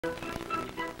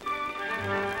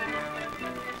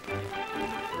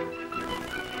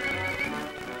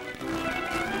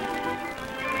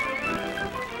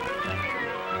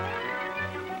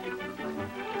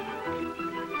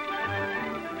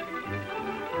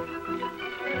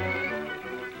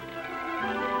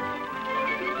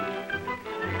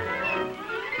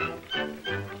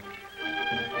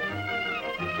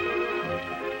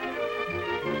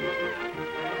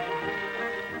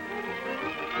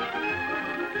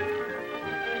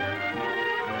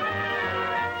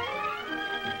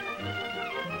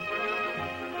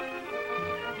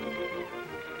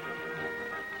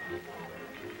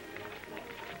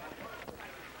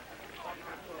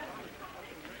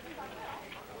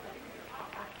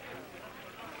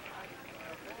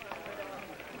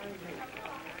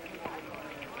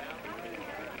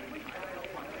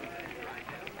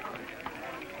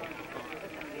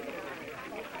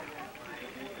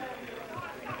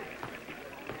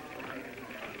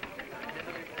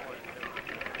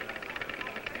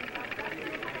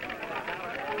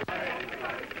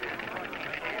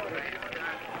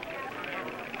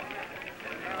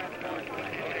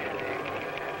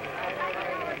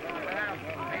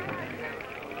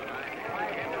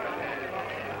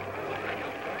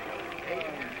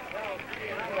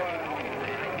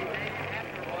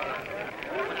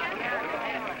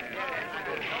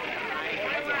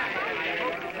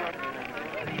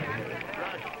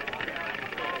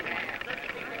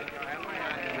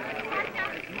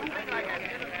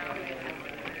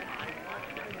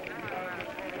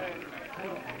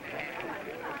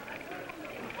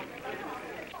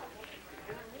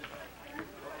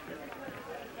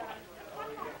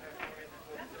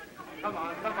Come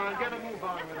on, get a move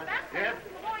on with it. Yes?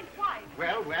 Lloyd's wife.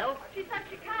 Well? She said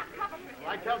she can't cover for him. Well,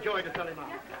 I tell Joy to sell him out.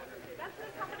 Yes, sir. That's the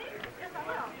company? Yes, I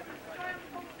will. Joy, I'm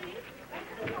supposed to see.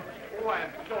 Oh, I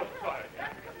am so sorry.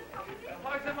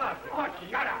 What's the matter? Oh,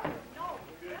 shut up. No.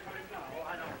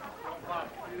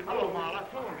 Hello, Marla.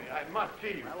 Tony, I must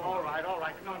see you. All right.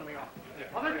 Come on to me off.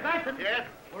 Well, Mr. Benson. Yes?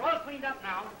 We're all cleaned up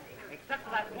now, except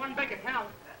for that one big account.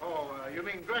 Oh, you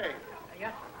mean Greg?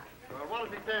 Yes, What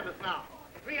does he say of us now?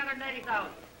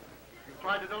 380,000. You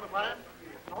tried to notify him?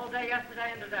 The whole day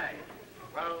yesterday and today.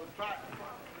 Well, try.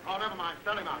 Oh, never mind.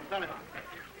 Sell him out.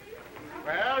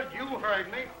 Well, you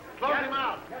heard me. Close him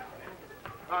out.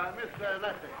 Miss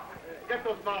Lester, get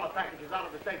those smaller packages out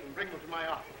of the safe and bring them to my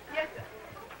office. Yes, sir.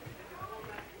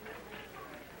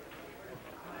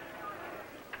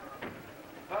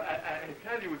 Well, I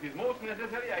tell you, it is most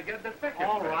necessary I get the package.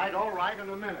 All right, in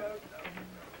a minute.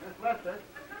 Miss Lester.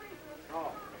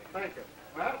 Oh, thank you.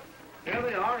 Well, here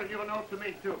they are, and your note to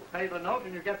me, too. Pay the note,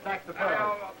 and you get back the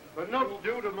pearl. The note's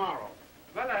due tomorrow.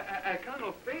 Well, I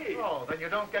cannot pay. Oh, then you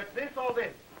don't get this or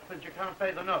this, since you can't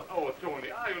pay the note. Oh,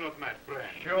 Tony, are you not my friend?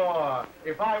 Sure.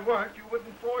 If I weren't, you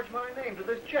wouldn't forge my name to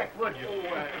this check, would you?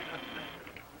 Oh,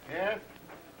 Yes?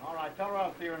 All right, tell her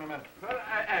I'll see her in a minute. Well,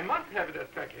 I must have this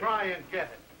package. Try and get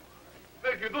it.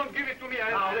 Well, if you don't give it to me,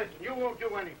 Now, listen, you won't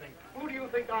do anything. Who do you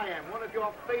think I am, one of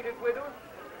your faded widows?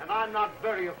 And I'm not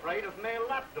very afraid of male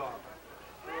lapdogs.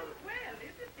 Well,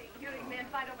 interesting. Hearing men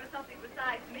fight over something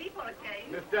besides me for a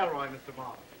change. Miss Delroy, Mr.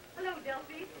 Morris. Hello,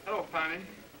 Delphi. Hello, Fanny.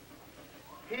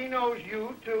 He knows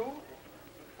you, too?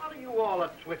 What are you all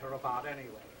at Twitter about,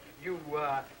 anyway? You,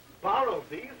 borrowed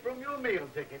these from your meal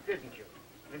ticket, didn't you?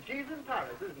 And she's in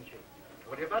Paris, isn't she?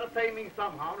 Well, you better pay me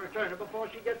somehow and return her before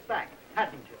she gets back,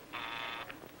 hadn't you?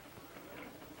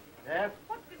 Yes?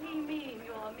 What did he mean,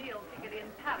 your meal ticket in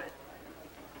Paris?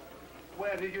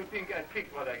 Where did you think I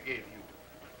picked what I gave you?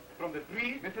 From the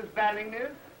tree? Mrs.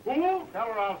 Banningness? Who? Tell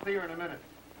her I'll see her in a minute.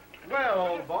 Well,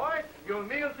 old boy, your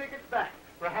meal ticket's back.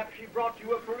 Perhaps she brought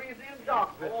you a Parisian dog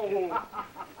biscuit. Oh.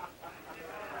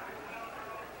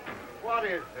 What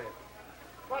is this?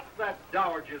 What's that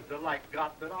dowager's delight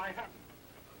got that I haven't?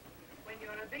 When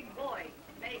you're a big boy,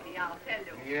 maybe I'll tell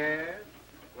you. Yes?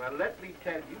 Well, let me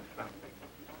tell you something.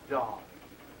 Dog.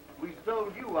 We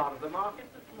sold you out of the market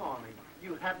this morning.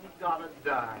 You hadn't got a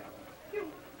dime. You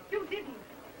didn't.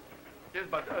 Yes,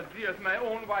 but dear, my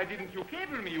own, why didn't you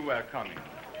cable me you were coming?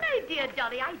 My dear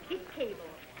Dolly, I did cable.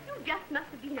 You just must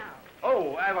have been out.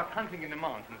 Oh, I was hunting in the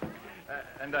mountains,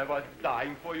 and I was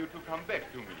dying for you to come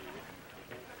back to me.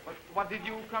 But what did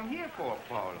you come here for,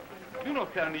 Paul? You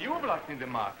not tell me you were lost in the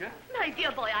market. My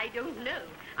dear boy, I don't know.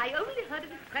 I only heard of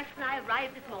his crash when I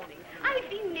arrived this morning. I've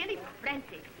been nearly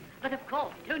frantic. But of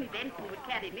course, Tony Benson would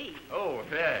carry me. Oh,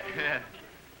 there.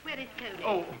 Where is Tony?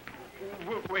 Oh,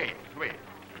 wait.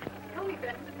 Tony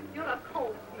Benson, you're a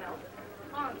cold smell,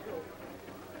 aren't you?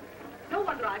 No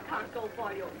wonder I can't go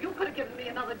for you. You could have given me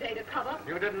another day to cover.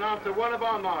 You didn't answer one of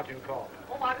our margin calls.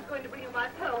 Oh, I was going to bring you my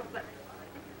pearls, but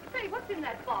in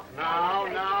that box? Now.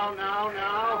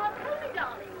 Oh, Tony,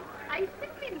 darling, I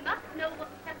simply must know what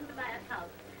happened to my account.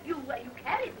 You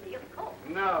carried me, of course.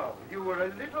 No, you were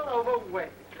a little overweight.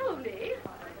 Tony?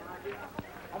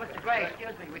 Oh, Mr. Gray,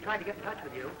 excuse me. We tried to get in touch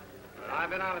with you.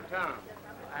 I've been out of town.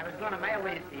 I was going to mail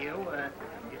these to you.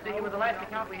 You see, you were the last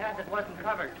account we had that wasn't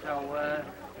covered, so,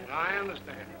 I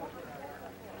understand.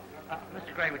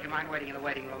 Mr. Gray, would you mind waiting in the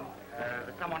waiting room?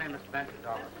 There's someone in Mr. Benson's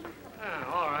office.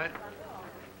 Yeah, all right.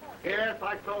 Yes,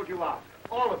 I told you out.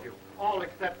 All of you. All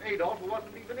except Adolf, who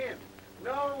wasn't even in.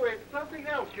 No, it's something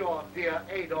else your dear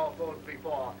Adolf owes me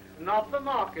for. Not the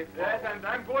market. Yes, and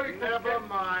I'm going to... Never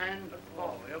mind.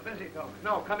 Oh, you're busy, Tony.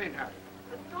 No, come in, Harry.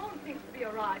 The storm seems to be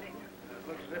arriving.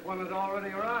 Looks as if one has already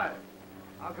arrived.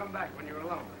 I'll come back when you're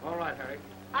alone. All right, Harry.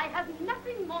 I have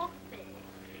nothing more to say.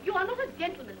 You are not a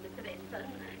gentleman, Mr.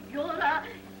 Benson.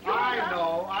 I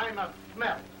know. I'm a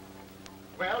smell.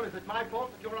 Well, is it my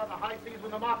fault that you're on the high seas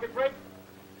when the market breaks?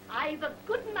 I've a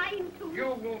good mind to...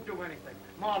 You won't do anything.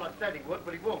 Marla said he would,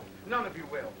 but he won't. None of you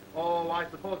will. Oh, I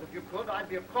suppose if you could, I'd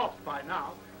be a cost by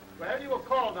now. Well, you were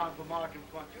called on for margins,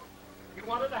 weren't you? You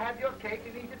wanted to have your cake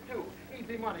and eat it too.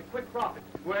 Easy money, quick profit.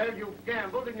 Well, you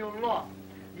gambled and you lost.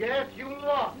 Yes, you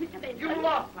lost. Mr. Benson. You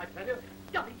lost, I tell you.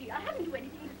 Dolly, dear, haven't you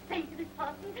anything to say to this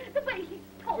person? The way he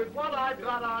talks. With what I've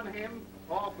got on him,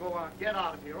 oh, go on. Get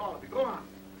out of here, all of you. Go on.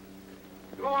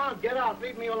 Go on, get out.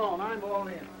 Leave me alone. I'm all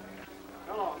in.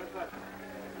 Hello, Mr.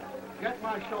 Get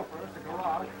my chauffeur at the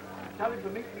garage. Tell him to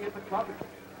meet me at the club at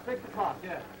 6 o'clock,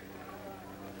 yes.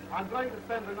 I'm going to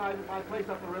spend the night at my place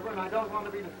up the river, and I don't want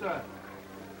to be disturbed.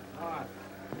 All right.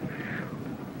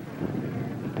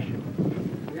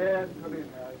 Yes, come in,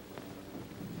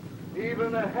 Harry.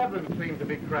 Even the heavens seem to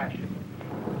be crashing.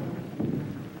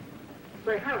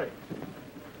 Say, Harry,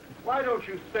 why don't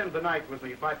you spend the night with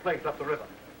me at my place up the river?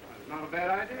 It's not a bad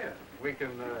idea. We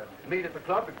can meet at the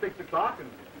club at 6 o'clock and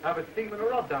have a steam and a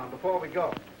rub down before we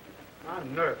go.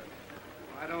 I'm nervous.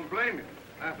 I don't blame you.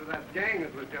 After that gang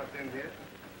that was just in here.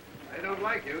 They don't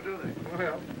like you, do they?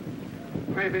 Well,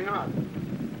 maybe not.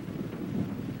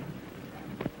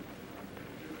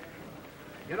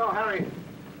 You know, Harry,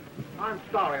 I'm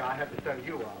sorry I had to send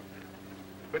you out.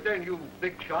 But then you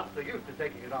big shots are used to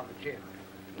taking it on the chin.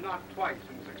 Not twice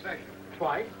in succession.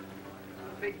 Twice?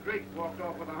 Big Greek walked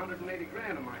off with 180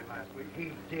 grand of mine last week.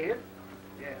 He did?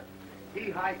 Yes. He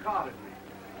high-carded me.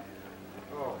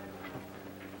 Oh.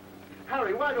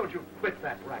 Harry, why don't you quit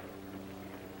that racket?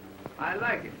 I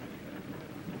like it.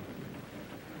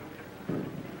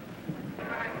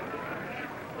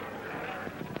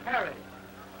 Harry,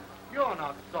 you're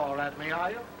not sore at me,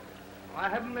 are you? I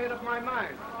haven't made up my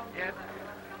mind yet.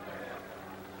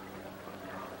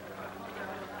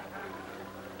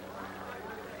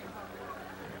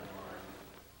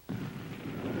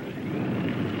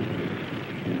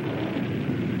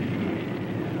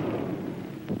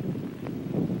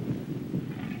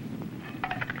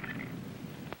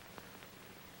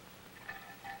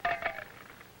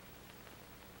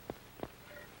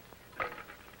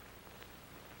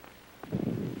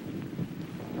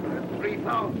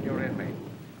 You're in me.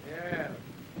 Yeah,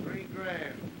 3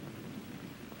 grand.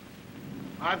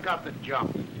 I've got the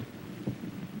jump.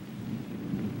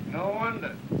 No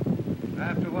wonder.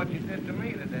 After what you did to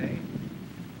me today.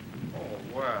 Oh,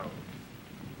 well.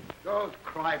 Those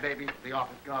crybabies at the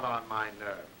office got on my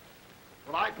nerves.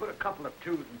 Well, I put a couple of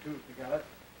 2s and 2s together,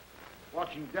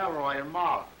 watching Delroy and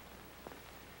Marla.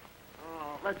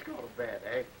 Oh, let's go to bed,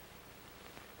 eh?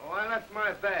 Oh, I left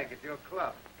my bag at your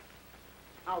club.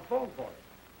 I'll phone for it.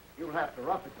 You'll have to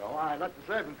rough it, though. I let the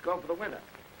servants go for the winter.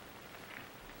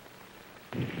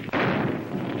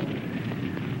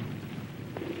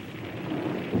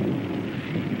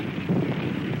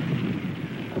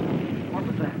 What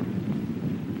was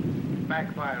that?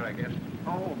 Backfire, I guess.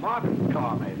 Oh, Markham's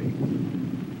car, maybe.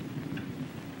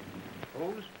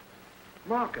 Whose?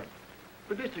 Markham.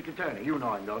 The district attorney. You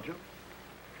know him, don't you?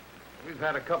 We've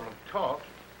had a couple of talks.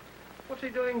 What's he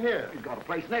doing here? He's got a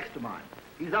place next to mine.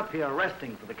 He's up here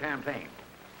resting for the campaign.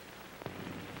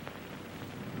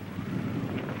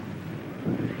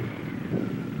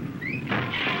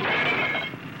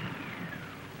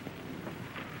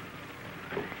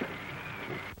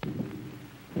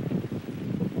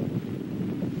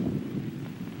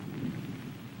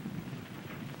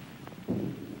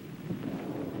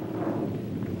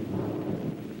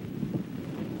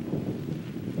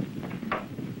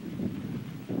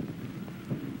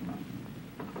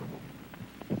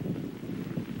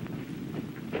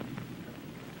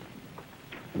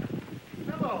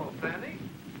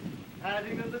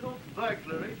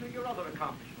 Burglary to your other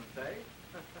accomplishments,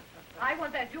 eh? I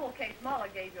want that jewel case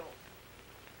Marla gave you.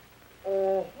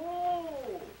 Oh,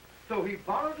 So he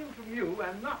borrowed him from you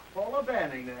and not Paula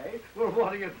Banning, eh? Well,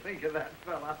 what do you think of that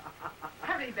fella?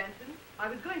 Hurry, Benson. I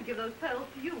was going to give those pearls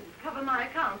to you to cover my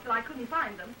account till I couldn't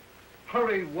find them.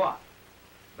 Hurry what?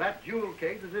 That jewel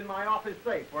case is in my office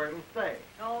safe where it'll stay.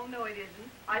 Oh, no, it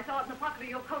isn't. I saw it in the pocket of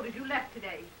your coat as you left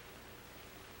today.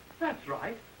 That's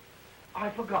right.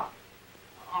 I forgot.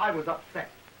 I was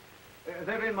upset.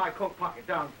 They're in my coat pocket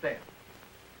downstairs.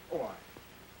 Oh,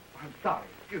 I'm sorry.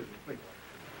 Excuse me, please.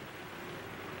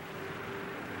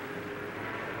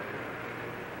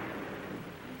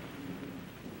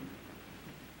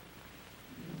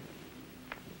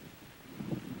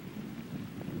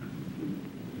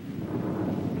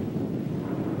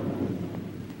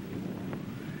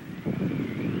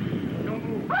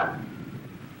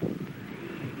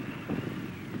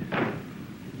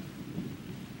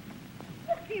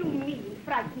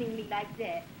 Frightening me like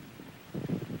that.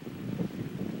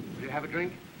 Will you have a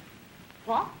drink?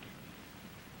 What?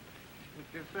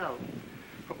 With yourself.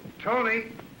 Oh,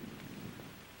 Tony!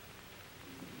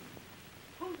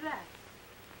 Who's that?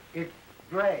 It's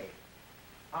Gray.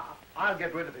 I'll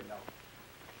get rid of him, though.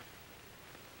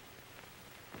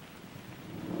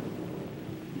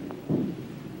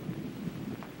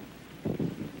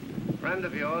 Friend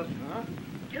of yours? Huh?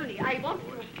 Tony, I want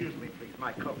Oh, to... excuse me, please.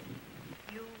 My coat.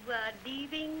 You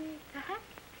leaving, perhaps?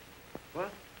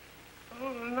 What?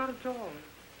 Oh, not at all.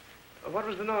 What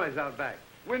was the noise out back?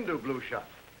 Window blew shut.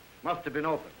 Must have been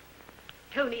open.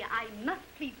 Tony, I must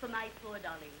plead for my poor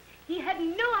darling. He had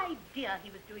no idea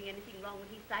he was doing anything wrong when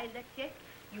he signed that check.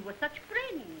 You were such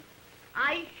friends.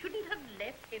 I shouldn't have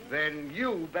left him. Then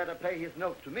you better pay his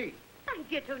note to me. My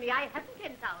dear Tony, I haven't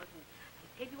 10,000. I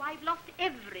tell you, I've lost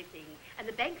everything, and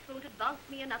the banks won't advance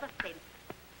me another cent.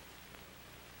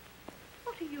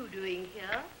 What are you doing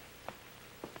here?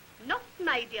 Not,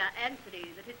 my dear Anthony,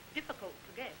 that it's difficult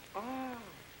to guess. Oh,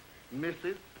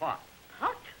 Mrs. Potts.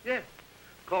 What? Yes,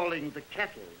 calling the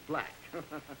kettle black.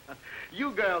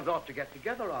 You girls ought to get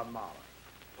together on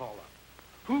Paula.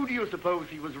 Who do you suppose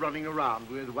he was running around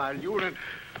with while you were in...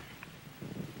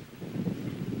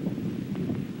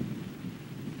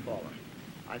 Paula,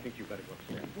 I think you better go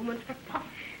upstairs. Woman for posh.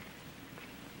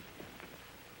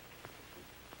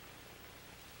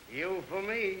 You for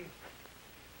me.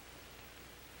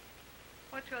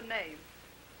 What's your name?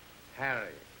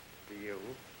 Harry, to you.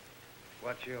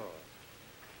 What's yours?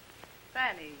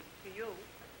 Fanny, to you.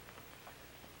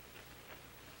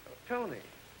 Tony.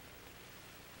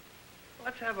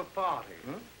 Let's have a party.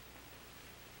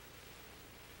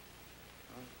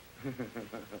 Huh?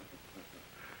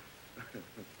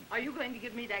 Are you going to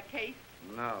give me that case?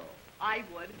 No. I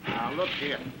would. Now, look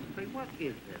here. Say, what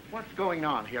is this? What's going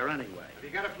on here, anyway? Have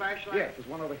you got a flashlight? Yes, there's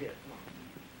one over here.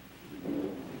 Come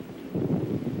on.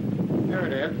 There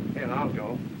it is. Here, I'll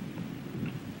go.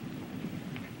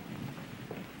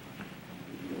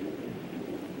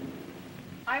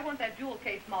 I want that jewel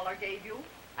case Muller gave you,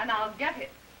 and I'll get it.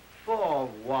 For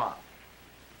what?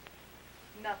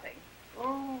 Nothing.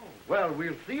 Oh, well,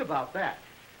 we'll see about that.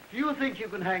 Do you think you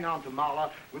can hang on to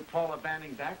Marla with Paula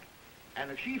Banning back? And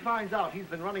if she finds out he's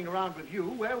been running around with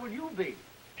you, where will you be?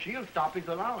 She'll stop his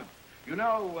allowance. You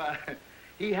know,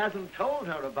 he hasn't told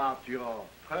her about your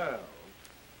pearls.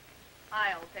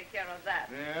 I'll take care of that.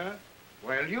 Yeah?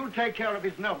 Well, you'll take care of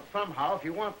his note somehow if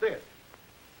you want this.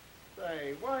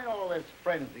 Say, why all this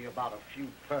frenzy about a few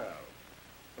pearls?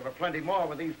 There are plenty more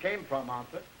where these came from,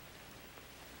 aren't there?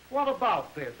 What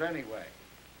about this, anyway?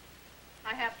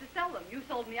 I have to sell them. You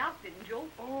sold me out, didn't you?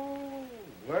 Oh,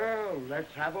 well,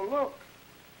 let's have a look.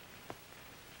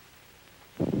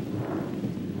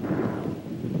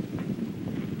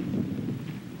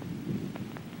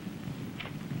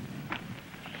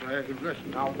 Say,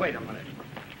 listen, now, wait a minute.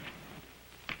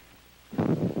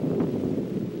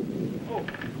 Oh.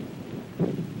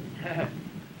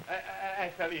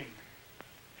 Salim.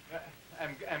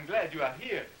 I'm glad you are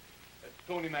here.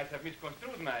 Tony might have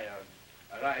misconstrued my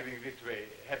arriving this way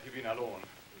had you been alone.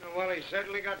 Well, he's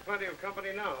certainly got plenty of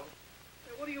company now.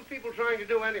 Hey, what are you people trying to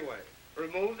do anyway?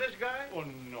 Remove this guy? Oh,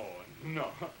 no,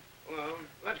 no. Well,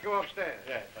 let's go upstairs.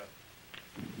 Yes,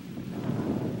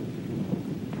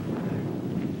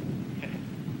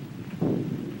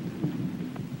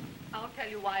 I'll tell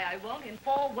you why I won't in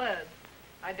 4 words.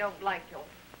 I don't like you.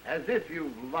 As if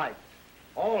you liked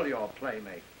all your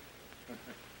playmates.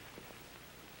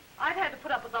 I've had to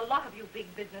put up with a lot of you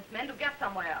big businessmen to get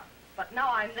somewhere. But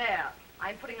now I'm there.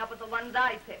 I'm putting up with the ones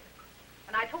I pick.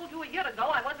 And I told you a year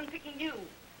ago I wasn't picking you.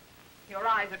 Your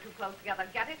eyes are too close together,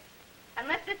 get it? And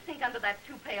let this sink under that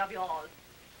toupee of yours.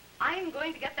 I'm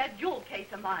going to get that jewel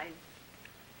case of mine.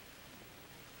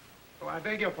 Oh, I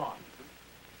beg your pardon.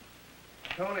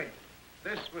 Tony,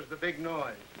 This was the big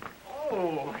noise.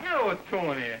 Oh, hello,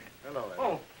 Tony. Hello, Eddie.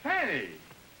 Oh, Fanny.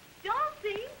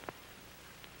 Darcy?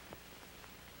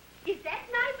 Is that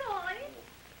my boy?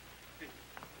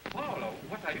 Paolo,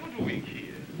 what are you doing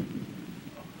here?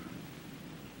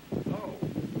 Oh,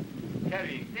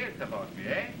 carrying tales about me,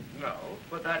 eh? No,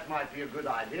 but that might be a good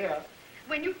idea.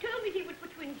 When you told me he would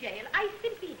put you in jail, I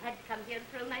simply had to come here and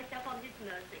throw myself on his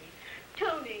mercy.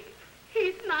 Tony,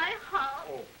 he's my heart.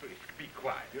 Oh, please, be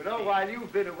quiet. You know, while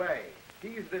you've been away,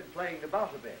 he's been playing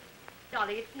about a bit.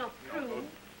 Dolly, it's not true. No,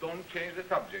 don't change the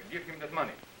subject. Give him that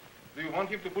money. Do you want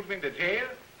him to put me in the jail?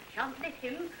 Shan't let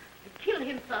him. Kill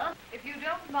him first. If you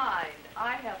don't mind,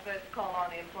 I have first call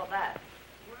on him for that.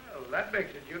 Well, that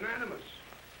makes it unanimous.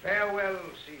 Farewell,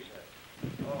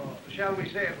 Caesar. Or shall we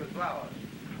say it with flowers?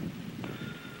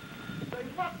 Say,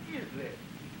 what is this?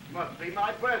 Must be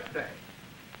my birthday.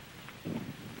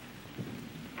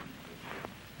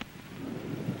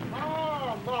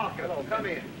 Oh, Marcus. Hello, come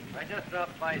in. I just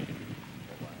dropped by.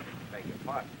 Oh, I beg your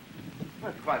pardon.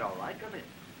 That's quite all right. Come in.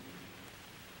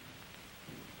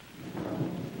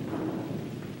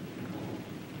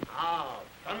 Ah,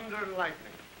 thunder and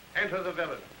lightning. Enter the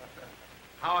villain.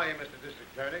 How are you, Mr.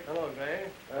 District Attorney? Hello, Gray.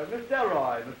 Miss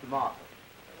Delroy, Mr. Marcus.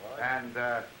 And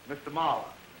Mr. Marler.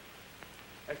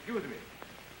 Excuse me.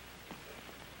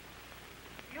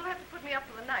 You'll have to put me up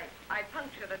for the night. I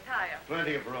punctured a tire.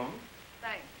 Plenty of room.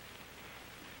 Thanks.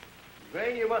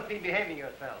 Gray, you must be behaving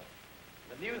yourself.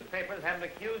 The newspapers haven't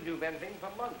accused you of anything for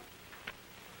months.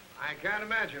 I can't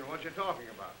imagine what you're talking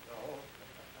about. Oh.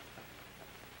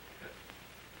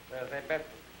 Well, say, Benson,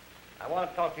 I want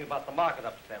to talk to you about the market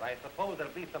upset. I suppose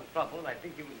there'll be some trouble, and I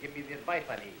think you can give me the advice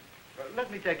I need. Let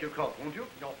me take your coat, won't you?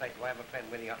 No, thank you. I have a friend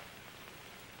waiting up.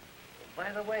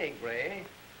 By the way, Gray,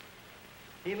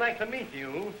 he'd like to meet you.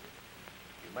 You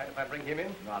mind if I bring him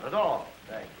in? Not at all.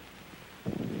 Thanks.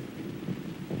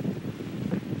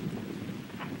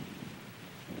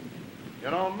 You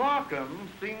know, Markham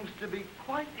seems to be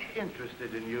quite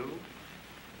interested in you.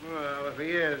 Well, if he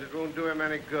is, it won't do him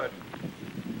any good.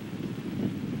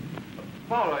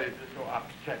 Paula is so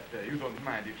upset. You don't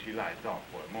mind if she lies down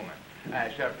for a moment.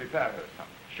 I shall prepare her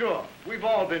something. Sure. We've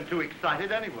all been too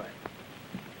excited anyway.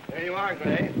 There you are,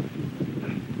 Gray.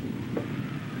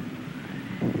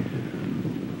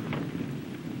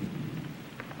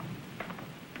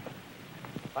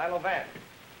 Philo Vance.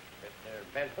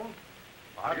 Mr. Benson.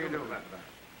 How do you do, Mr. Vance?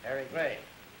 Harry Gray.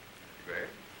 Gray?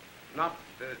 Not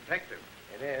the detective.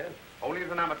 It is. Only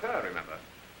as an amateur, remember.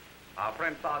 Our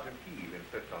friend Sergeant Heath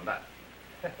insists on that.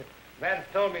 Vance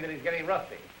told me that he's getting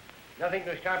rusty. Nothing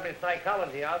to sharpen his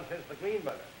psychology on since the Green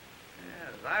murder.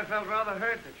 Yes, I felt rather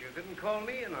hurt that you didn't call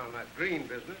me in on that green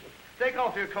business. Take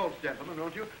off your coats, gentlemen,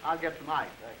 won't you? I'll get some ice.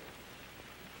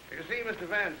 You see, Mr.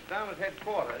 Vance, down at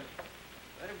headquarters,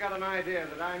 they've got an idea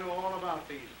that I know all about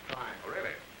these crimes. Oh,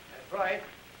 really? That's right.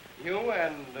 You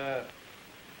and, of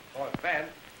course,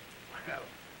 Vance. Well,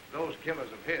 those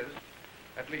killers of his,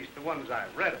 at least the ones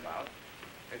I've read about,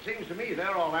 it seems to me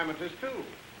they're all amateurs, too.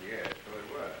 Yes, so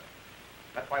it were.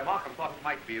 That's why Markham thought it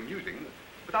might be amusing,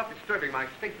 without disturbing my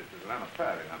status as an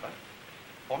amateur, remember,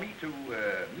 for me to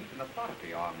meet an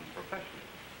authority on profession.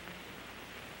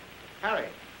 Harry,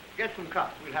 get some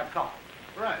cups. We'll have coffee.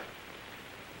 Right.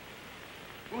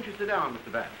 Won't you sit down,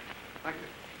 Mr. Vance? Thank you.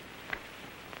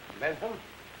 Benson,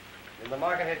 did the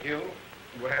market hit you?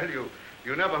 Well,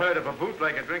 you never heard of a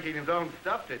bootlegger drinking his own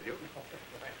stuff, did you?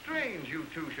 Strange you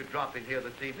two should drop in here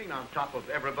this evening on top of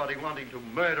everybody wanting to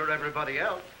murder everybody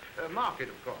else. Market,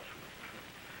 of course.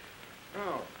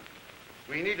 Oh,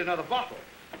 we need another bottle.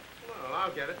 Well,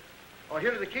 I'll get it. Oh,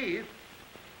 here are the keys.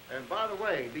 And by the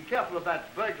way, be careful of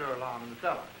that burglar alarm in the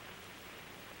cellar.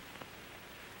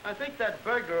 I think that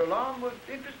burglar alarm would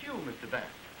interest you, Mr. Vance.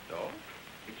 So?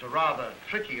 It's a rather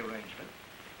tricky arrangement.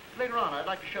 Later on, I'd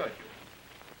like to show it to you.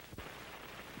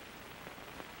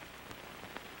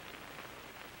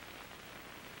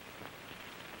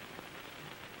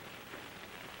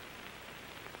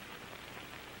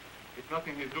 It's not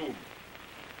in his room.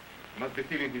 Must be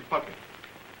still in his pocket.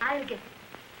 I'll get it.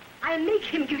 I'll make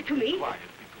him give it to me. Quiet,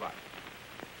 be quiet.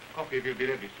 Coffee will be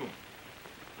ready soon.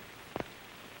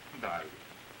 Darling,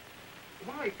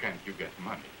 why can't you get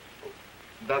money?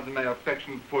 Does my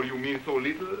affection for you mean so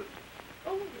little?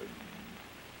 Oh,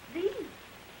 these.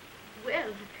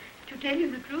 Well, to tell you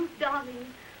the truth, darling,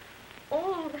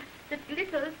 all that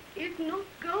glitters is not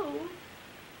gold.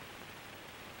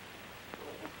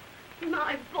 Oh,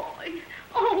 my boy.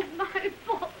 Oh, my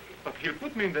boy. But he'll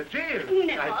put me in the jail.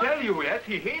 Never. I tell you, yes,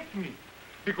 he hates me.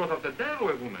 Because of the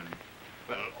Delroy woman.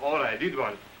 Well, all I did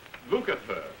was look at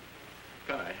her.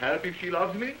 Can I help if she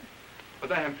loves me?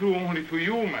 But I am true only to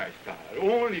you, my star,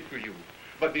 only to you.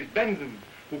 But this Benson,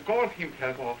 who calls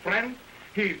himself our friend,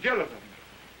 he is jealous of me.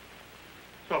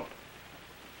 So,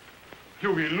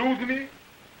 you will lose me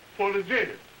for the jail.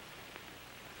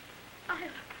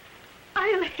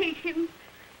 I'll hate him.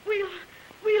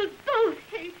 We'll both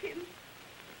hate him.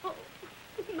 Oh,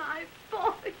 my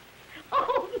boy.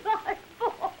 Oh, my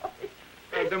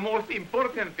boy. The most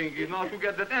important thing is not to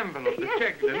get that envelope, the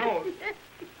check, the note.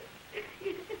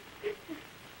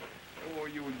 Oh,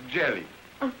 you jelly.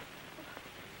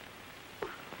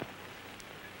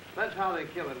 That's how they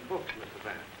kill in books, Mr.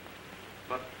 Vance.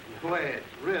 But the way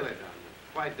it's really done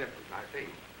is quite different. I see.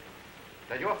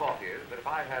 Then your thought is that if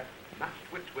I had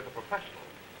matched wits with a professional,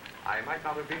 I might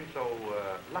not have been so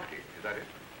lucky. Is that it?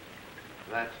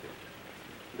 That's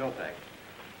it. No thanks.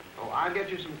 Oh, I'll get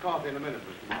you some coffee in a minute,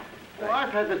 Mr. Markham. Well,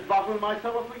 I've had this bottle in my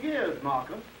cellar for years,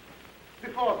 Markham.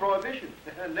 Before Prohibition.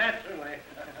 Naturally.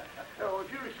 Oh,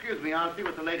 if you'll excuse me, I'll see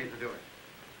what the ladies are doing.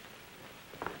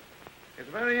 It's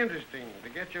very interesting to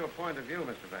get your point of view,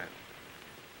 Mr. Vance.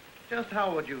 Just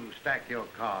how would you stack your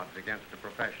cards against a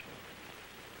professional?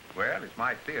 Well, it's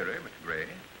my theory, Mr. Gray,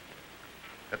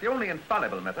 that the only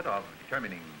infallible method of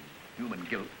determining human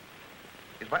guilt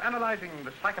is by analyzing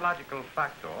the psychological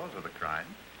factors of the crime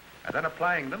and then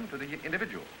applying them to the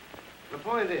individual. The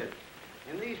point is,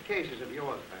 in these cases of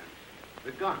yours, Vance,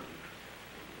 the gun,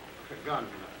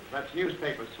 that's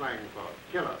newspaper slang for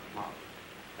killer, Markham.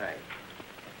 Thanks.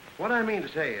 What I mean to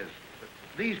say is that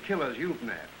these killers you've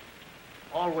nabbed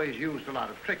always used a lot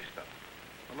of trick stuff,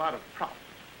 a lot of props.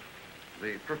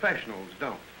 The professionals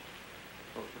don't.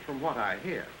 Well, from what I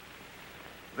hear,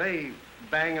 they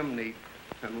bang 'em neat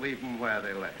and leave 'em where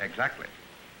they lay. Exactly.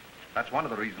 That's one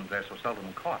of the reasons they're so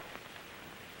seldom caught.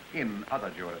 In other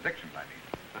jurisdictions, I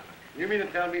mean. You mean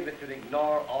to tell me that you'd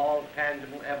ignore all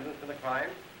tangible evidence of the crime?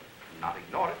 Not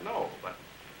ignore it, no, but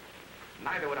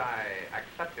neither would I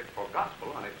accept it for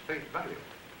gospel on its face value.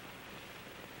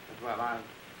 Well,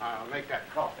 I'll make that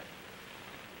coffee.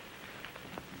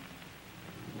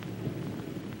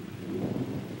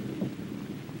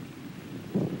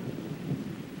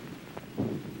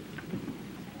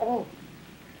 Oh,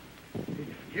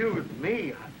 excuse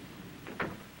me.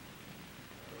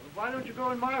 Why don't you go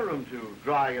in my room to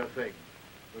dry your things?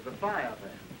 There's a fire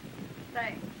there.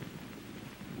 Thanks.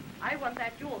 I want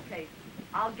that jewel case.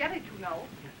 I'll get it, you know.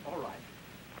 Yes, all right.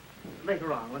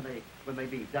 Later on, when they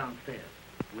be downstairs,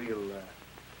 we'll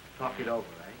talk it over,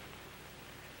 eh?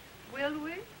 Will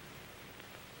we?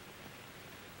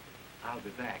 I'll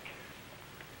be back.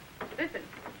 Listen,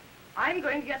 I'm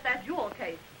going to get that jewel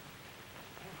case.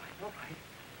 All right.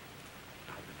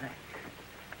 I'll be back.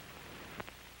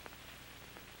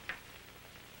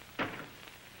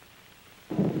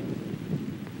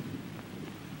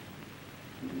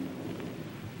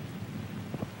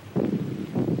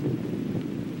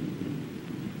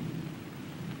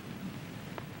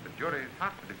 Juries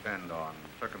have to depend on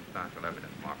circumstantial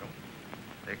evidence, Markham.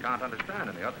 They can't understand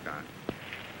any other kind.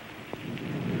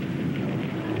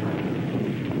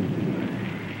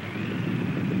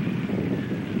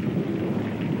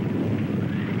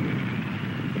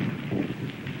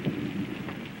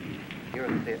 Here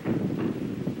in the theater.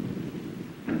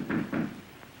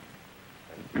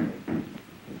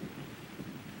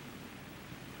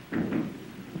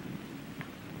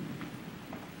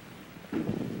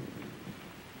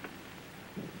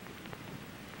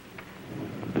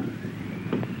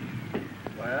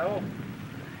 Well?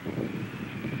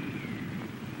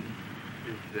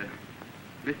 Is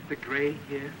Mr. Gray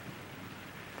here?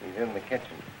 He's in the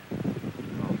kitchen.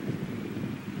 Oh.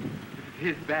 This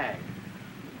is his bag.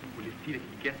 Will you see that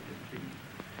he gets it, please?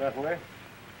 Certainly.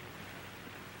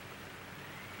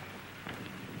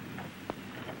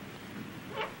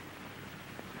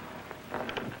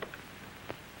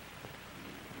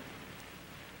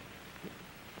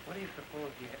 What do you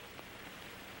suppose he had?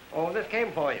 Oh, this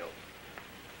came for you.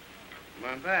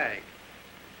 My bag.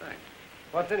 Thanks.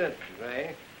 What's in it,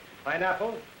 Gray?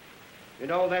 Pineapple? You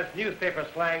know, that's newspaper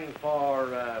slang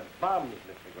for bombs,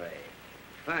 Mr. Gray.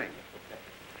 Thanks.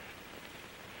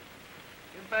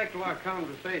 Get back to our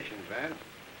conversation, Vance.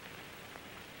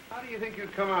 How do you think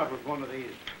you'd come out with one of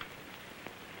these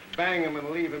bang 'em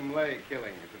and leave 'em lay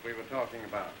killings that we were talking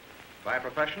about? By a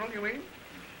professional, you mean?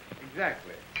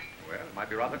 Exactly. Well, it might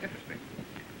be rather interesting.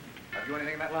 Have you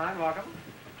anything in that line, Markham?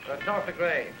 Talk to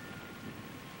Gray.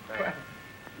 Well,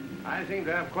 I seem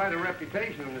to have quite a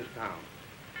reputation in this town.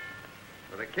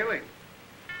 For the killing.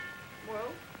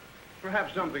 Well,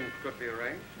 perhaps something could be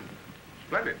arranged.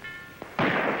 Splendid.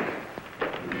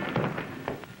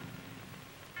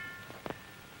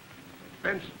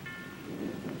 Benson.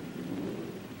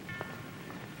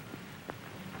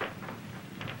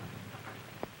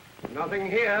 Nothing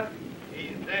here.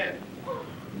 He's dead.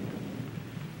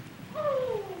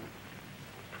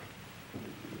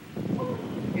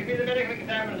 Give me the medical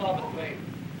examiner's office, please.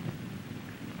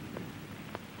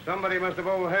 Somebody must have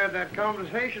overheard that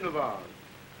conversation of ours.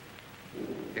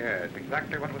 Yes,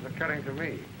 exactly what was occurring to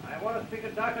me. I want to speak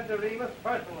to Dr. DeRemus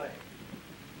personally.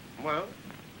 Well,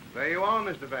 there you are,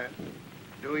 Mr. Vance.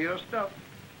 Do your stuff.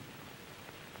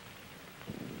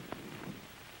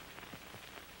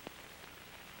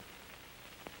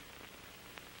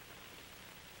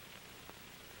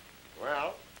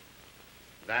 Well,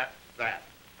 that's that.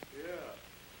 Yeah.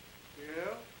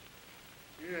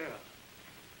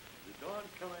 The dawn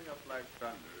coming up like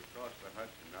thunder across the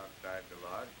Hudson outside the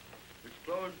lodge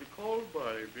disclosed the cold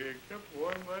body being kept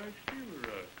warm by a steamer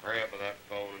rod. Hurry up with that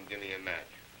phone and give me a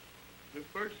match. The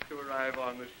first to arrive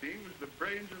on the scene was the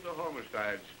brains of the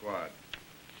homicide squad.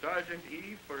 Sergeant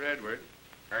E. for Edward.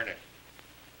 Ernest.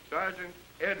 Sergeant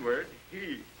Edward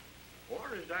Heath.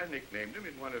 Or, as I nicknamed him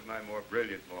in one of my more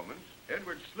brilliant moments,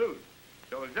 Edward Sleuth.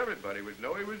 So as everybody would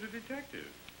know he was a detective.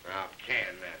 Now,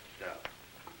 can that stuff.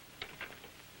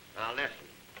 Now, listen.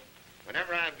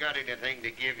 Whenever I've got anything to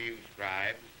give you,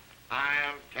 scribes,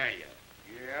 I'll tell you.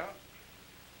 Yeah?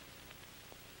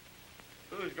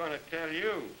 Who's going to tell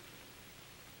you?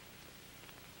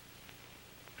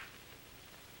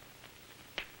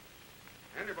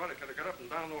 Anybody could have got up and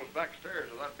down those back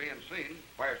stairs without being seen.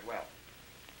 Fires well.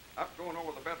 Up going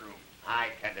over the bedroom. I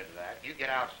tended to that. You get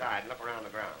outside and look around the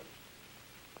grounds.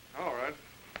 All right.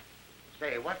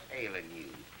 Say, what's ailing you?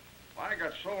 I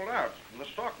got sold out in the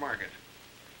stock market.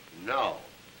 No.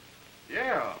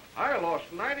 Yeah, I lost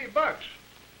 $90.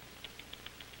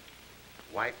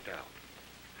 Wiped out.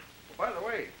 Well, by the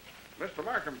way, Mr.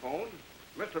 Markham phoned.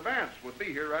 Mr. Vance would be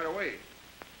here right away.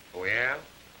 Oh, yeah?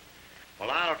 Well,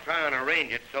 I'll try and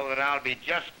arrange it so that I'll be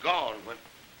just gone when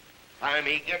time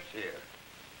he gets here.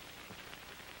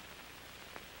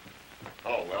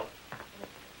 Oh, well.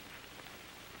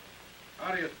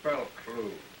 How do you spell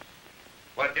clue?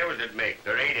 What difference does it make?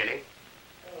 There ain't any.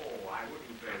 Oh, I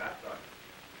wouldn't say that, Sergeant.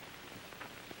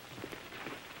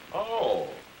 Oh.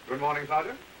 Good morning,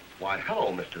 Sergeant. Why,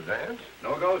 hello, Mr. Vance.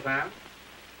 No go, Sam.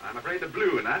 I'm afraid the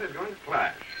blue in that is going to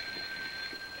clash.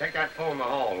 Take that phone in the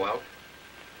hall, Welch.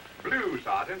 Blue,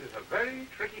 Sergeant, is a very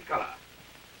tricky color.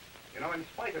 You know, in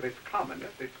spite of its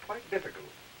commonness, it's quite difficult.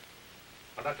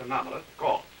 But that's anomalous, of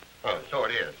course. Oh, so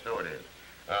it is, so it is.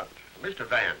 Mr.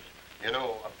 Vance, you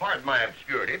know, pardon my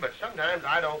obscurity, but sometimes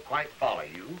I don't quite follow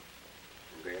you.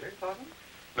 Really, Sergeant?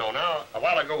 No, now, a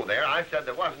while ago there, I said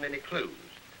there wasn't any clues.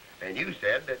 And you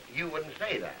said that you wouldn't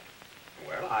say that.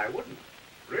 Well, I wouldn't.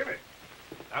 Really.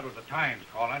 That was the Times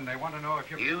calling. They want to know if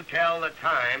you... You tell the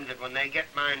Times that when they get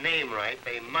my name right,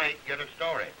 they might get a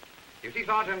story. You see,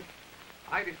 Sergeant,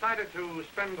 I decided to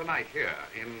spend the night here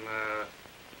in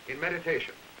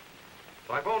meditation.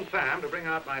 So I phoned Sam to bring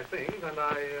out my things, and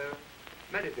I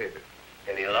meditated.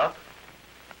 Any luck?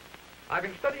 I've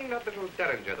been studying that little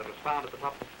derringer that was found at the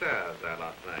top of the stairs there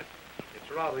last night. It's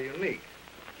rather unique.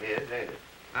 Yes, ain't it?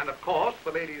 And, of course,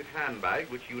 the lady's handbag,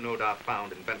 which you no doubt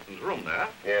found in Benson's room there.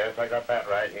 Yes, I got that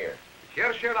right here.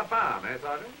 Cherchez la femme, eh,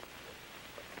 Sergeant?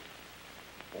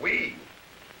 Oui.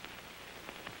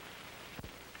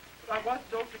 I was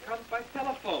told to come by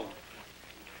telephone.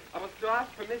 I was to ask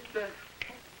for Mr.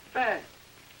 Vance.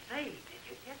 Say, did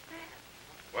you get that?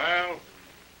 Well,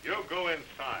 you go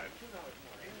inside.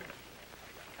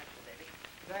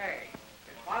 Say,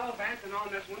 is Philo Vance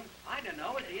on this one? I don't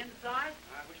know. Is he inside?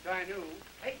 I wished I knew.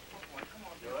 Hey, come on.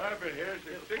 Well, I've been here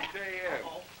since 6 a.m.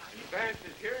 Vance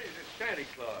is here. He's a Santa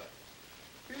Claus.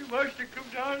 He must have come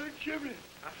down the chimney.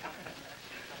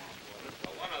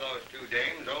 Well, one of those two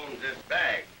dames owns this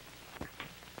bag.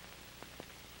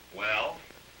 Well?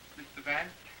 Mr.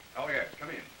 Vance? Oh, yes, come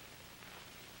in.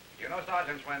 You know,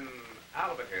 Sergeant, when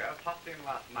Albert here popped in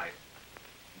last night,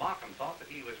 Markham thought that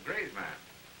he was Gray's man.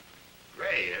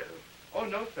 Gray, is? Oh,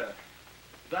 no, sir.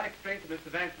 As I explained to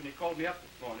Mr. Vance when he called me up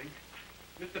this morning,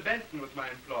 Mr. Benson was my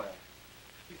employer.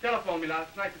 He telephoned me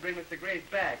last night to bring Mr. Gray's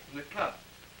bag from the club.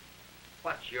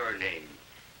 What's your name?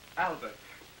 Albert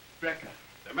Brecker.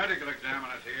 The medical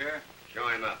examiner's here. Show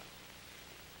him up.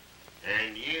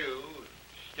 And you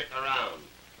stick around.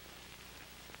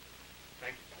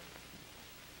 Thank you.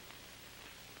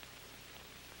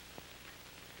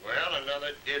 Well,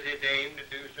 another dizzy dame to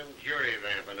do some jury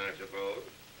vamping, I suppose.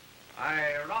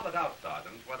 I rather doubt,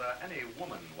 Sergeant, whether any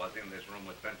woman was in this room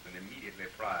with Benson immediately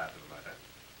prior to the murder.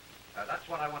 That's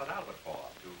what I wanted Albert for,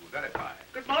 to verify.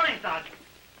 Good morning, Sergeant.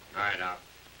 All right, now.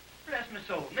 Bless my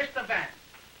soul. Mr. Vance.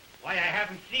 Why, I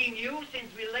haven't seen you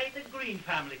since we laid the Green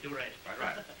family to rest.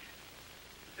 Right.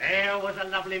 There there was a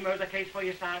lovely murder case for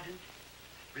you, Sergeant.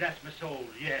 Bless my soul,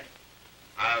 yes.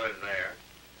 I was there.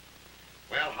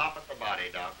 Well, hop at the body,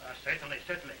 Doc. Certainly,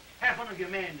 certainly. Have one of your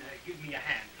men give me a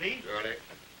hand, please. Surely.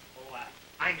 Oh,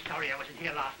 I'm sorry I wasn't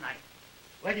here last night.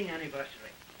 Wedding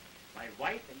anniversary. My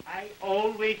wife and I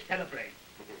always celebrate.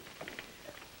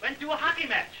 Went to a hockey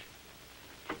match.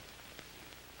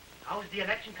 How's the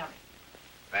election coming?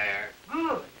 Fair.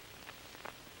 Good.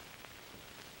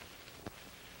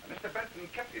 Mr. Benson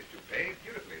kept his toupee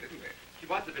beautifully, didn't he? He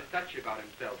was a bit touchy about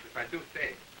himself, if I do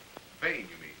say. Vain,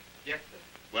 you mean? Yes, sir.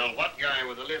 Well, what guy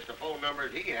with a list of phone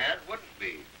numbers he had wouldn't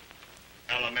be?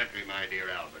 Elementary, my dear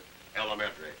Albert.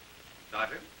 Elementary.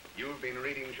 Sergeant, you've been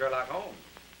reading Sherlock Holmes.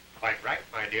 Quite right,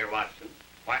 my dear Watson.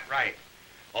 Quite right.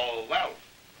 Oh, well.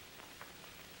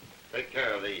 Take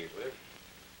care of these, will you?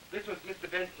 This was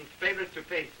Mr. Benson's favorite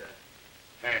toupee, sir.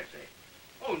 Fancy.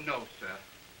 Oh, no, sir.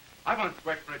 I once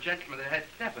worked for a gentleman that had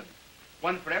 7.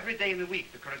 One for every day in the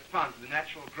week to correspond to the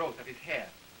natural growth of his hair.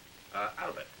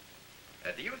 Albert,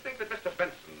 do you think that Mr.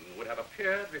 Benson would have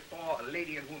appeared before a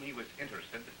lady in whom he was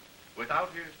interested without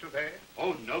his toupee?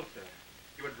 Oh, no, sir.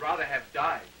 He would rather have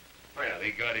died. Well, he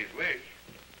got his wish.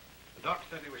 The doc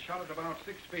said he was shot at about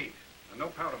 6 feet, and no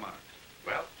powder marks.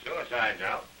 Well, suicide's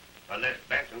out. Unless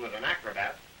Benson was an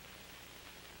acrobat.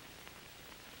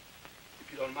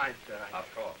 If you don't mind, sir, Of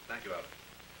course. Thank you, Albert.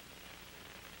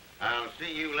 I'll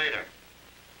see you later.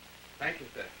 Thank you,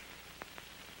 sir.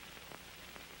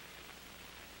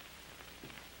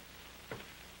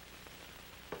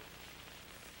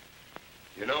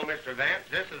 You know, Mr. Vance,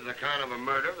 this is the kind of a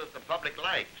murder that the public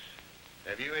likes.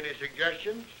 Have you any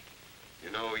suggestions?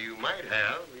 You know, you might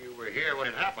have. You were here when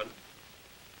it happened.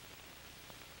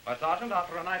 Well, Sergeant,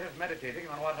 after a night of meditating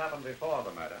on what happened before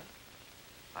the murder,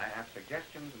 I have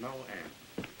suggestions no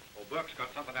end. Oh, Burke's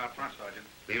got something out front, Sergeant.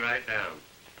 Be right down.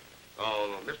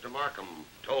 Oh, Mr. Markham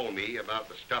told me about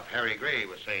the stuff Harry Gray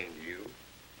was saying to you.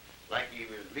 Like he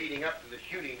was leading up to the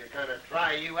shooting to kind of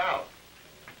try you out.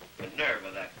 The nerve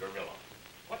of that gorilla.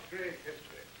 What's Gray's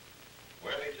history?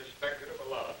 Well, he's suspected of a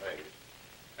lot of things.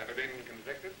 Ever been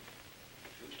convicted?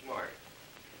 Too smart.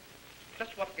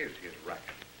 Just what is his racket?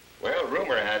 Well,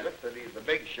 rumor has it that he's the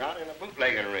big shot in a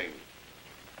bootlegging ring.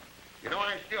 You know,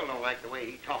 I still don't like the way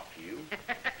he talked to you.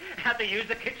 Had to use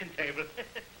the kitchen table.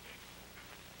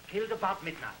 Killed about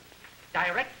midnight.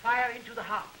 Direct fire into the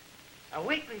heart. A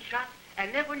weakling shot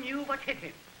and never knew what hit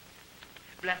him.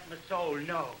 Bless my soul,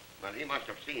 no. Well, he must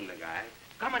have seen the guy.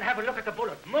 Come and have a look at the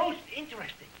bullet. Most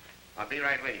interesting. I'll be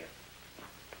right with you.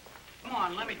 Come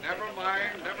on, let me... Never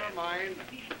mind.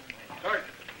 Sergeant,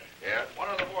 Yeah? one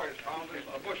of the boys found this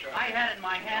in the bush. I had it in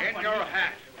my hand In when your he-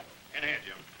 hat. In here,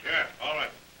 Jim. Yeah, all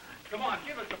right. Come on,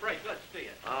 give us a break. Let's see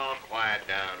it. Oh, quiet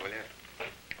down, will you?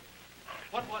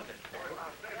 What was it?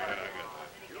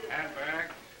 Handbag,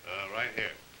 Right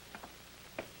here.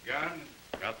 gun.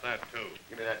 Got that, too.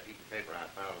 Give me that piece of paper I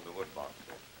found in the wood box.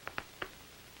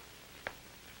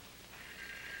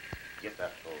 Get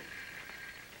that phone.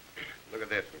 Look at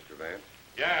this, Mr. Vance.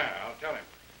 Yeah, I'll tell him.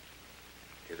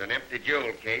 It's an empty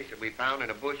jewel case that we found in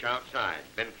a bush outside.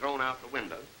 Been thrown out the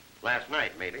window. Last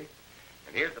night, maybe.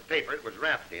 And here's the paper it was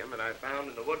wrapped in that I found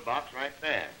in the wood box right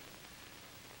there.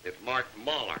 It's marked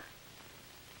Mahler.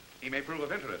 He may prove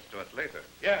of interest to us later.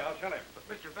 Yeah, I'll tell him. But,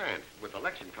 Mr. Vance, with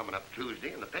election coming up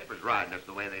Tuesday and the papers riding us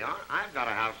the way they are, I've got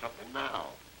to have something now.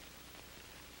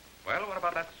 Well, what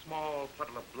about that small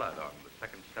puddle of blood on the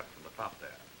second step from the top there?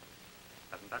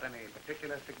 Hasn't that any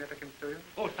particular significance to you?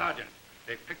 Oh, Sergeant,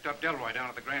 they picked up Delroy down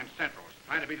at the Grand Central,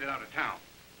 trying to beat it out of town.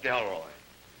 Delroy.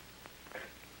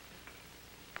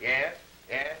 Yes?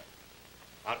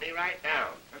 I'll be right down.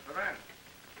 Mr. Vance,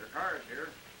 your car is here.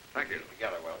 Thank you.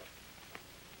 Together, Welch.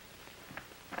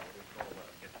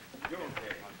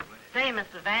 Say,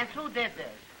 Mr. Vance, who did this?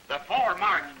 The 4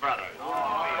 Marx brothers.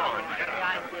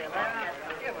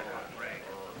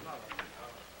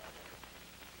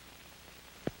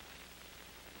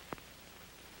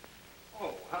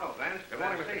 Oh, hello, Vance. Good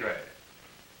morning, Mr. Gray.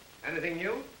 Anything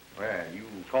new? Well, you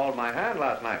called my hand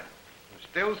last night.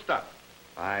 Still stuck.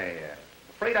 I'm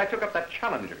afraid I took up that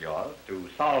challenge of yours to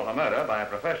solve a murder by a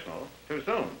professional too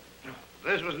soon.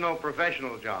 This was no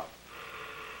professional job.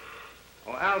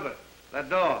 Oh, Albert, that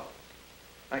door.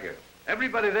 Thank you.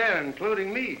 Everybody there,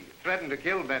 including me, threatened to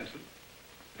kill Benson.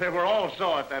 They were all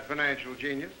saw at that financial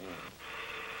genius.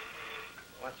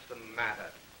 What's the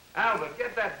matter? Albert,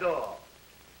 get that door.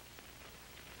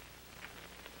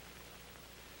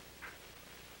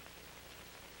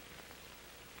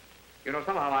 You know,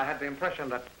 somehow I had the impression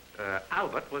that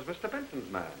Albert was Mr.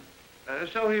 Benson's man.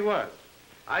 So he was.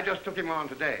 I just took him on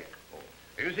today.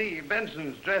 You see,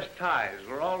 Benson's dress ties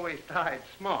were always tied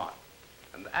smart.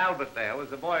 And Albert there was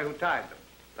the boy who tied them.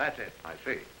 That's it. I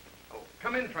see. Oh,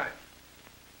 come in, Frank.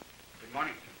 Good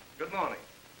morning, sir. Good morning.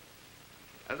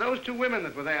 Those two women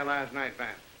that were there last night,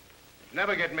 Vance,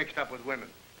 never get mixed up with women.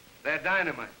 They're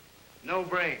dynamite. No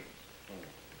brains.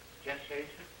 Gestation?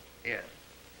 Yes.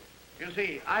 You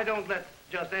see, I don't let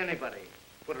just anybody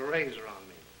put a razor on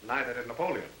me. Neither did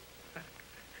Napoleon.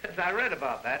 Yes, I read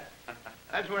about that.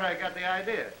 That's where I got the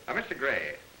idea. Mr.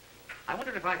 Gray, I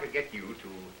wondered if I could get you to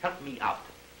help me out.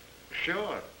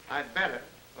 Sure, I'd better,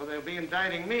 or they'll be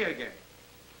indicting me again.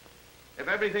 If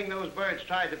everything those birds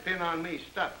tried to pin on me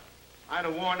stuck, I'd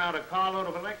have worn out a carload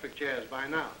of electric chairs by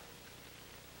now.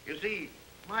 You see,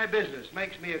 my business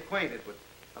makes me acquainted with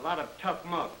a lot of tough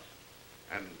mugs.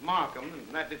 And Markham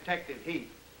and that detective Heath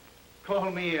call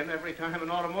me in every time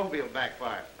an automobile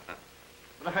backfires.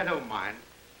 But I don't mind.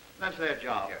 That's their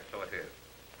job. Yes, so it is.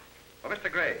 Well,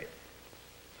 Mr. Gray,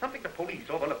 something the police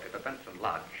overlooked at the Benson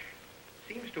Lodge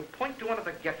seems to point to one of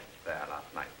the guests there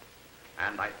last night.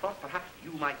 And I thought perhaps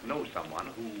you might know someone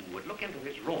who would look into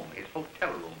his room, his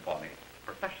hotel room for me,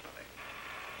 professionally.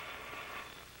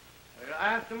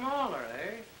 After Mahler,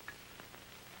 eh?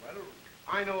 Well,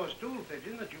 I know a stool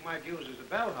pigeon that you might use as a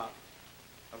bellhop.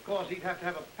 Of course, he'd have to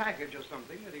have a package or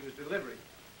something that he was delivering,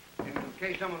 in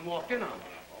case someone walked in on him.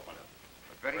 Open up.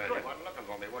 Very Well, good. you wasn't looking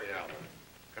for me, were you, Albert?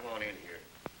 Come on in here.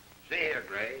 See here,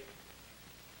 Gray.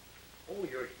 Oh,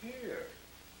 you're here.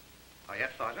 Oh,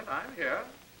 yes, Sergeant, I'm here.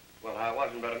 Well, I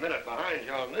wasn't but a minute behind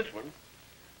you on this one.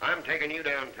 I'm taking you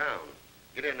downtown.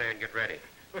 Get in there and get ready.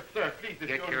 But, sir, please,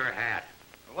 Get your hat.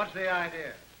 What's the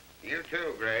idea? You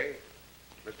too, Gray.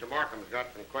 Mr. Markham's got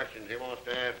some questions he wants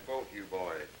to ask both you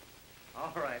boys.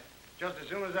 All right. Just as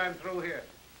soon as I'm through here.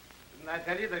 Didn't I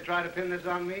tell you they tried to pin this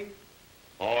on me?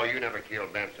 Oh, you never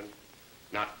killed Benson.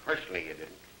 Not personally, you didn't.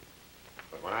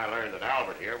 But when I learned that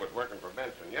Albert here was working for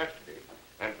Benson yesterday,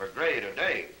 and for Gray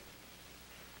today,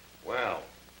 well,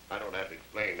 I don't have to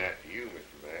explain that to you,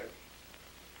 Mr. Vance.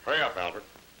 Hurry up, Albert.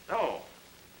 So,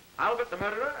 Albert the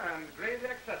murderer and Gray the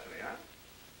accessory, huh?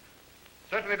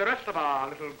 Certainly the rest of our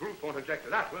little group won't object to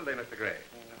that, will they, Mr. Gray?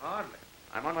 Hardly.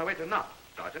 I'm on my way to Knott's,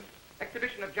 Sergeant.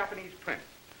 Exhibition of Japanese prints.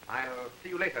 I'll see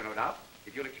you later, no doubt,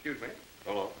 if you'll excuse me.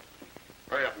 Hello.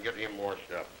 Hurry up and get him more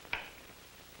stuff.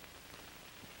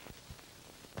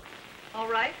 All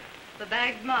right, the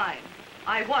bag's mine.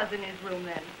 I was in his room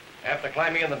then. After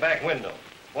climbing in the back window.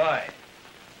 Why?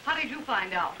 How did you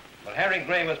find out? Well, Harry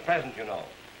Gray was present, you know.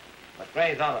 But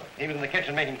Gray's out of it. He was in the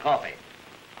kitchen making coffee.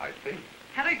 I see.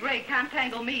 Harry Gray can't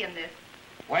tangle me in this.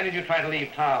 Why did you try to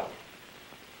leave town?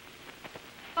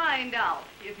 Find out,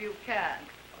 if you can.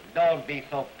 Don't be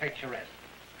so picturesque.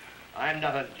 I'm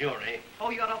not a jury.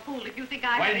 Oh, you're a fool if you think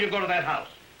I... Why did you go to that house?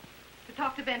 To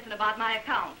talk to Benson about my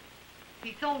account.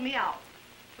 He sold me out.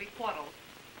 We quarreled.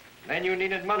 Then you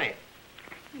needed money.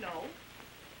 No.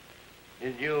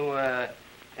 Did you,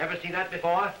 ever see that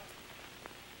before?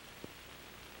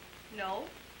 No.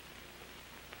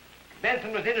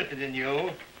 Benson was interested in you.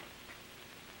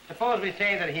 Suppose we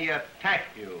say that he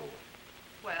attacked you.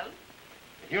 Well?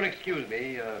 If you'll excuse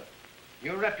me,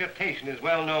 your reputation is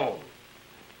well known.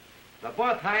 The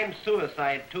Wertheim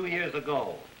suicide 2 years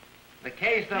ago. The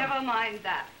case of... Never mind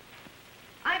that.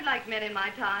 I've liked men in my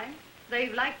time.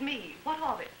 They've liked me. What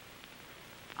of it?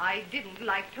 I didn't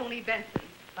like Tony Benson,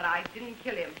 but I didn't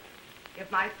kill him.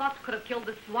 If my thoughts could have killed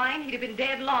the swine, he'd have been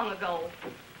dead long ago.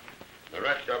 The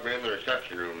rest of them are in the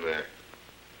reception room there.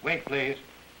 Wait, please.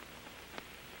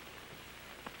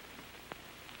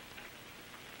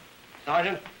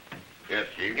 Sergeant? Yes,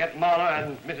 Chief? Get Mahler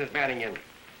and Mrs. Manning in.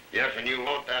 Yes, and you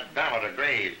want that ballad of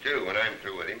Gray's, too, when I'm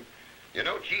through with him. You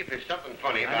know, Chief, there's something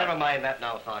funny about... Never mind that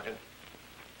now, Sergeant.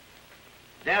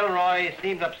 Delroy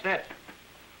seemed upset.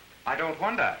 I don't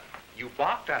wonder. You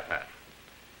barked at her.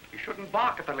 You shouldn't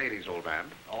bark at the ladies, old man.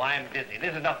 Oh, I'm busy.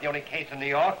 This is not the only case in New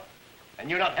York, and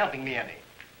you're not helping me any.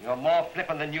 You're more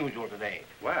flippant than usual today.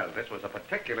 Well, this was a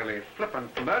particularly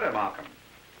flippant murder, Markham.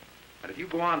 And if you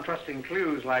go on trusting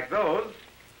clues like those,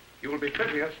 you will be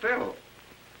busier still.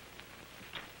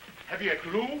 Have you a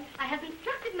clue? I have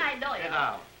instructed my lawyer. Sit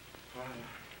down.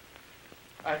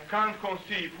 I can't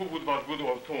conceive who would want good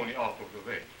old Tony out of the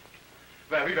way.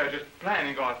 Well, we were just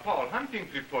planning our fall hunting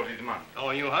trip for this month.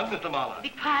 Oh, you hunt, Mr. Mahler? Be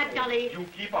quiet, Dolly. You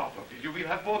keep out of this. You will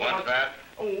have both of us... What's that?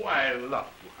 Oh, I love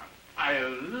to hunt. I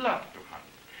love to hunt.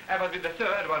 I was with the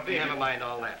Sir Edward Davis. Never mind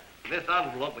all that. This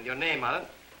envelope with your name on it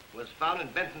was found in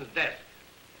Benson's desk.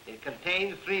 It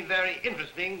contains 3 very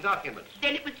interesting documents.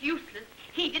 Then it was useless.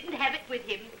 He didn't have it with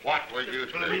him. What was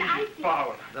useless? Please,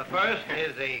 Powell. The first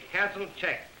is a canceled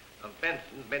check of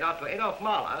Benson's made out to Adolf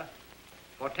Mahler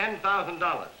for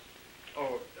 $10,000.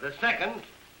 Oh, The second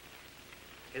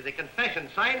is a confession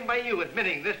signed by you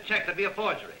admitting this check to be a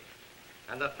forgery.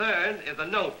 And the third is a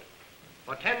note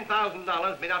for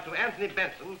 $10,000 made out to Anthony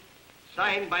Benson,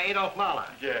 signed by Adolph Mahler.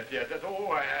 Yes.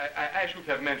 Oh, I should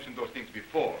have mentioned those things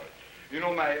before. You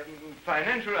know, my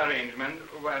financial arrangements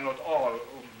were not all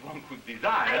one could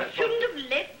desire. I shouldn't have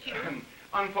let you.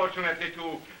 Unfortunately,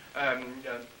 to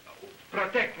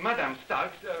protect Madame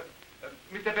Starks,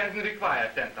 Mr. Benson requires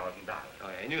 $10,000. Oh,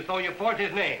 and so you forged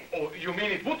his name? Oh, you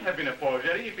mean it would have been a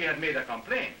forgery if he had made a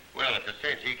complaint? Well, it's a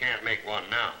cinch he can't make one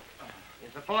now.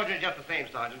 It's a forgery just the same,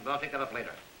 Sergeant, but I'll take that up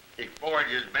later. He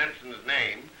forges Benson's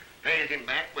name, pays him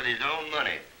back with his own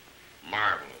money.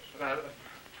 Marvelous. Well,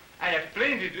 I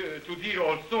explained it to dear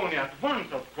old Sony at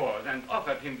once, of course, and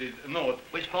offered him this note.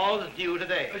 Which falls due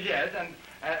today. Yes,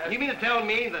 and... you mean to tell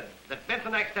me that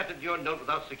Benson accepted your note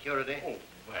without security? Oh,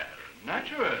 well,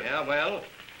 naturally. Yeah, well,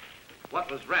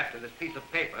 what was wrapped in this piece of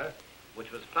paper,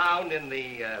 which was found in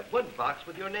the wood box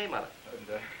with your name on it?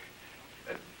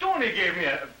 And, Tony gave me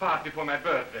a party for my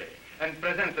birthday and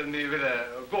presented me with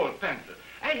a gold pencil.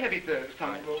 I have it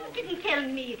some... You didn't tell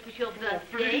me it was your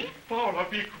birthday. Please, Paula,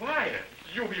 be quiet.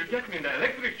 You will get me in the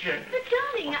electric chair. But,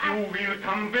 darling, You will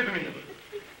come with me.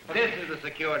 This is the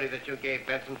security that you gave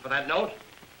Benson for that note?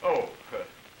 Oh,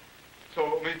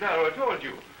 so Miss Darrow told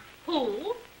you.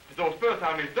 Who? Those birds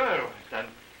are Miss Darrow's, and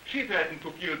she threatened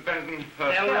to kill Benson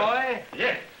herself. Elroy?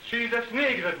 Yes, she's a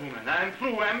snake, that woman. I'm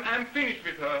through. I'm finished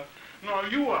with her. Now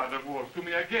you are the worse to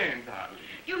me again, darling.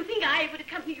 You think I would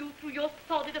accompany you through your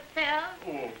sordid affair?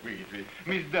 Oh, Weasley,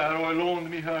 Miss Darrow loaned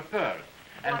me her purse.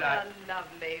 And what a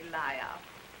lovely liar.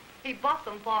 He bought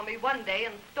them for me one day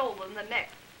and stole them the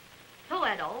next. So,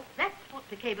 Adolph, that's what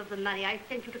became of the money I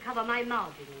sent you to cover my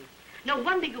margins. No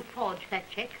wonder you forged that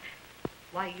check.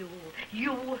 Why,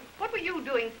 you... What were you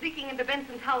doing sneaking into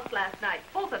Benson's house last night?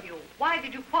 Both of you. Why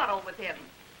did you quarrel with him?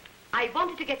 I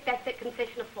wanted to get back that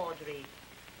confession of forgery.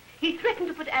 He threatened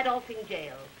to put Adolph in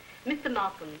jail. Mr.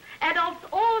 Markham, Adolph's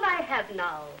all I have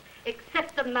now,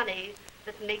 except the money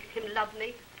that makes him love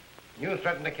me. You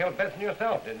threatened to kill Benson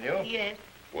yourself, didn't you? Yes.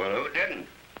 Well, who didn't?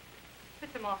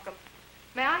 Mr. Markham,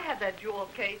 may I have that jewel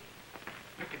case?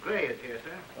 Mr. Gray is here,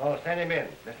 sir. Oh, send him in.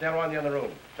 Miss Darrow in the other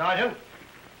room. Sergeant?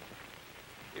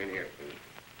 In here, please.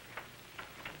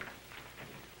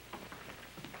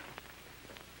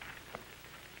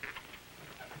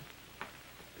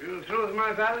 You through with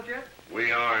my valet yet?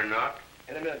 We are not.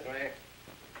 In a minute, Gray.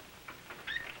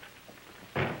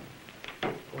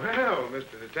 Well,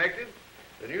 Mr. Detective,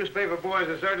 the newspaper boys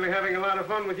are certainly having a lot of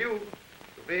fun with you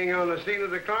for being on the scene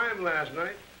of the crime last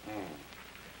night.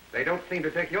 They don't seem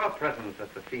to take your presence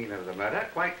at the scene of the murder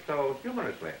quite so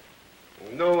humorously.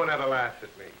 No one ever laughs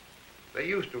at me. They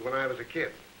used to when I was a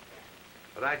kid.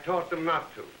 But I taught them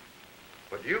not to.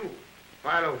 But you,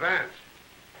 Philo Vance,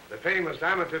 the famous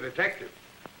amateur detective,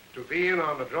 to be in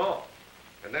on the draw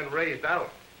and then raised out.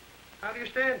 How do you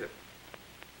stand it?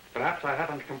 Perhaps I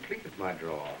haven't completed my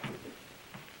draw.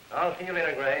 I'll see you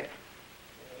later, Gray.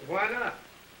 Why not?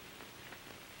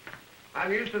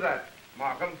 I'm used to that,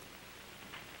 Markham.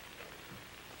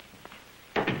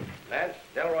 Lance,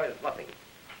 Delroy is bluffing.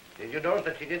 Did you notice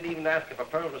that she didn't even ask if her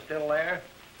pearls were still there?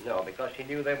 No, because she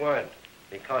knew they weren't.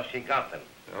 Because she got them.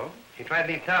 Oh? She tried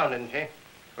to leave town, didn't she?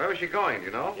 Where was she going, do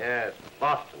you know? Yes,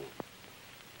 Boston.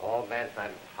 Oh, Vance,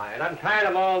 I'm tired. I'm tired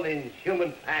of all these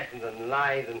human passions and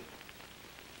lies and...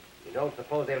 You don't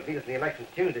suppose they'll beat us in the election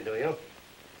Tuesday, do you?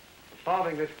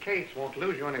 Solving this case won't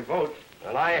lose you any votes.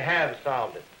 Well, I have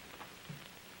solved it.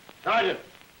 Sergeant,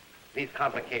 these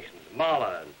complications,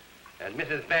 Mahler and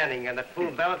Mrs. Banning and that fool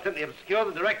Ballard simply obscure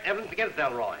the direct evidence against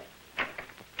Elroy.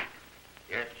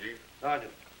 Yes, Chief.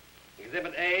 Sergeant,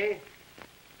 Exhibit A,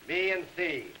 B, and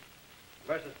C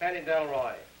versus Fanny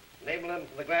Delroy. Label them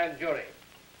to the grand jury.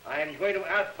 I am going to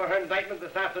ask for her indictment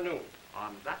this afternoon.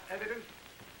 On that evidence?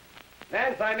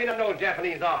 Vance, I may not know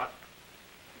Japanese art,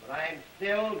 but I am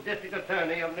still District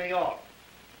Attorney of New York.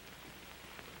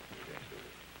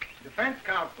 Defense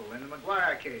counsel in the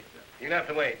McGuire case, sir. You'll have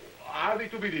to wait. Are they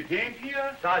to be detained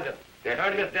here? Sergeant, Yes,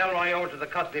 turn sir. Miss Delroy over to the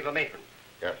custody of a matron.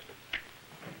 Yes,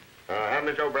 sir. Have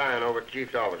Miss O'Brien over at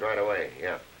Chief's office right away.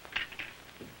 Yeah.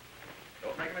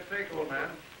 Don't make a mistake, old man.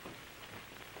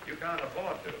 You can't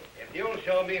afford to. If you'll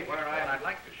show me where What I'd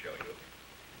like to show you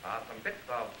are some bits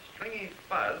of stringy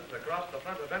fuzz across the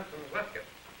front of Benson's waistcoat.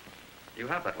 You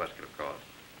have that waistcoat, of course.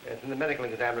 It's in the medical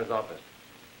examiner's office.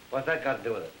 What's that got to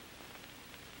do with it?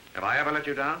 Have I ever let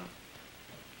you down?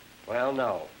 Well,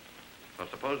 no. Well,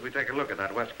 suppose we take a look at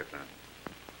that waistcoat, then.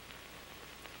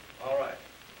 All right.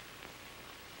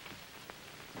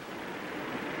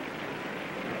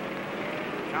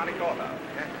 County Courthouse.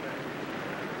 Yes, sir.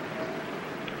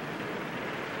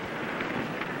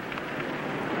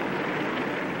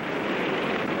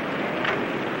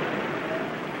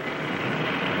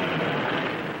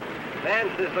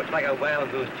 Vance, this looks like a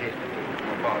wild goose chase to me.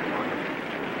 No fault, Markham.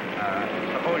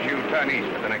 Suppose you turn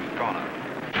east at the next corner.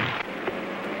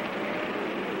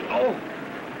 Oh!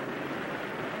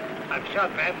 I'm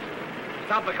shot, Vance.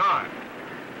 Stop the car.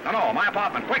 No, my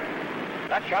apartment, quick.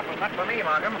 That shot was not for me,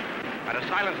 Markham. Had a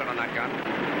silencer on that gun.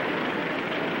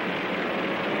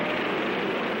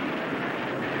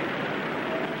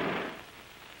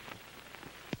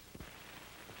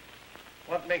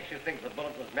 What makes you think the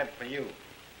bullet was meant for you?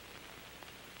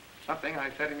 Something I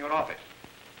said in your office.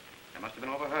 It must have been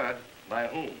overheard. By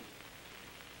whom?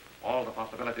 All the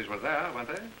possibilities were there, weren't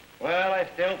they? Well, I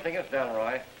still think it's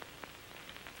Delroy.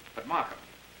 But, Markham,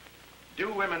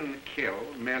 do women kill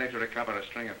merely to recover a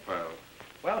string of pearls?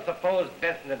 Well, suppose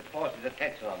Benson had forced his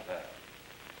attention on her.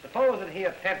 Suppose that he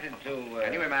attempted to...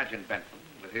 Can you imagine Benson,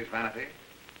 with his vanity,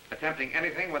 attempting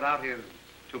anything without his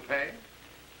toupee?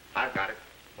 I've got it.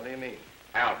 What do you mean?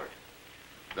 Albert.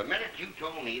 The minute you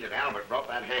told me that Albert brought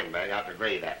that handbag out to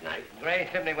Gray that night... Gray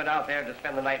simply went out there to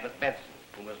spend the night with Benson,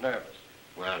 who was nervous.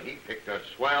 Well, he picked a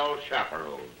swell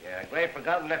chaperone. Yeah, Gray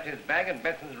forgot and left his bag in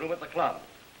Benson's room at the club.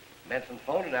 Benson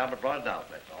phoned and Albert brought it out,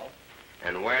 that's all.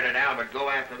 And where did Albert go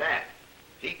after that?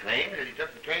 He claimed that he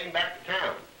took the train back to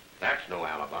town. That's no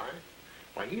alibi.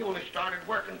 Why, he only started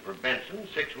working for Benson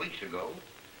 6 weeks ago.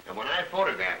 And when I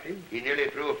photographed him, he nearly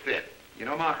threw a fit. You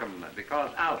know, Markham,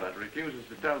 because Albert refuses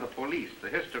to tell the police the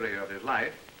history of his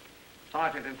life,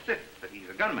 Sergeant insists that he's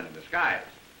a gunman in disguise.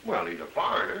 Well, he's a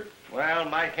foreigner. Well,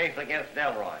 my case against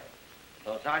Delroy.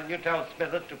 So, Sergeant, you tell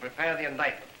Smithers to prepare the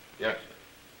indictment. Yes,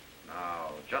 sir.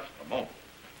 Now, just a moment.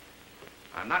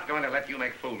 I'm not going to let you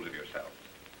make fools of yourselves.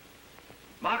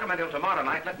 Markham, until tomorrow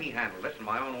night, let me handle this in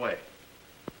my own way.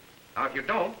 Now, if you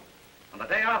don't, on the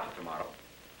day after tomorrow,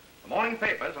 the morning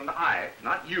papers and I,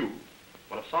 not you,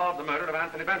 will have solved the murder of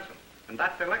Anthony Benson. And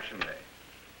that's election day.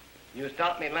 You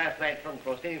stopped me last night from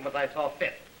proceeding what I saw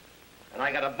fit. And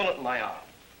I got a bullet in my arm.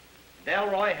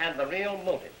 Delroy had the real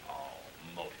motive. Oh,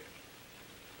 motive.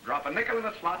 Drop a nickel in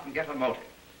a slot and get a motive.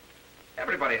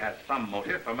 Everybody has some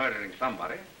motive for murdering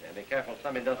somebody. Yeah, be careful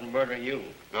somebody doesn't murder you.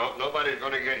 No, nobody's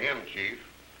going to get him, Chief.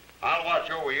 I'll watch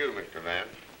over you, Mr. Vance.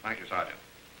 Thank you, Sergeant.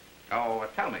 Oh,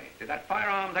 tell me, did that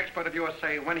firearms expert of yours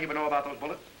say when he would know about those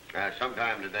bullets?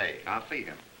 Sometime today. I'll see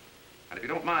him. And if you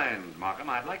don't mind, Markham,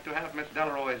 I'd like to have Miss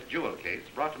Delroy's jewel case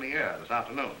brought to me here this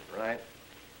afternoon. Right.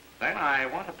 Then I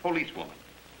want a policewoman.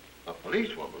 A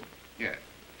policewoman? Yes.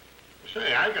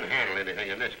 Say, I can handle anything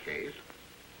in this case.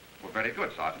 Well, very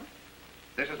good, Sergeant.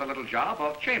 This is a little job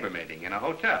of chambermaiding in a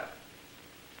hotel.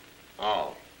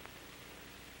 Oh.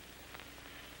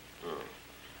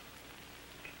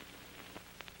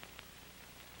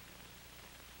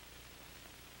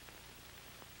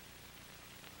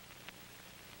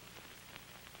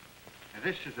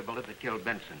 This is the bullet that killed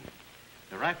Benson.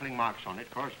 The rifling marks on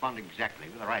it correspond exactly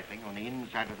with the rifling on the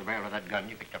inside of the barrel of that gun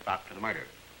you picked up after the murder.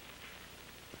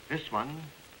 This one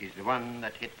is the one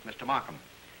that hit Mr. Markham.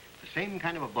 The same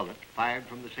kind of a bullet fired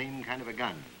from the same kind of a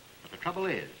gun. But the trouble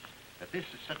is that this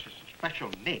is such a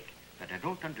special make that I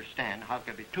don't understand how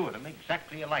there can be two of them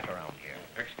exactly alike around here.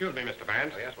 Excuse me, Mr.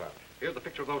 Vance. Oh, yes, well. Here's the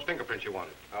picture of those fingerprints you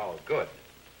wanted. Oh, good.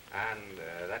 And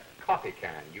that coffee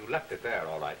can, you left it there,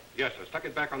 all right. Yes, sir. Stuck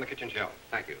it back on the kitchen shelf.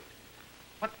 Thank you.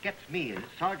 What gets me is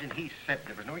Sergeant Heath said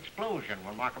there was no explosion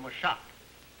when Markham was shot.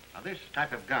 Now, this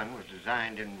type of gun was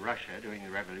designed in Russia during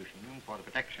the Revolution for the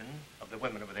protection of the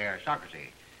women of the aristocracy.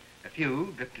 A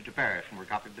few drifted to Paris and were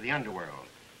copied to the underworld.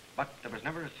 But there was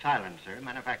never a silencer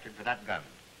manufactured for that gun.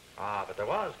 Ah, but there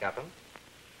was, Captain.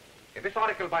 In this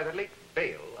article by the late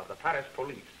Bale of the Paris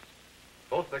police,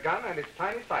 both the gun and its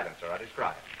tiny silencer are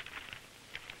described.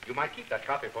 You might keep that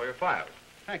copy for your files.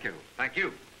 Thank you. Thank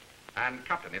you. And,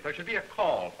 Captain, if there should be a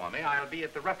call for me, I'll be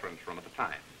at the reference room at the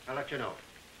time. I'll let you know.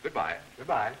 Goodbye.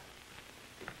 Goodbye.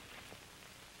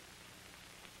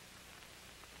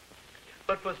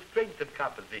 But for strength of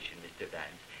composition, Mr. Vance,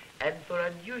 and for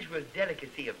unusual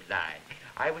delicacy of line,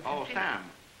 I would... Oh, Sam,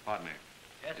 pardon me.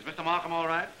 Yes. Is Mr. Markham all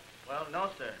right? Well,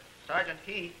 no, sir. Sergeant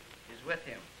Heath is with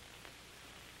him.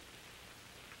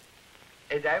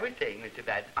 As I was saying, Mr.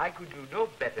 Vance, I could do no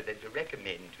better than to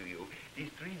recommend to you these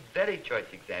three very choice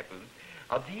examples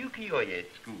of the ukiyo-e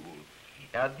school.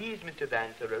 Now, these, Mr.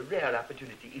 Vance, are a rare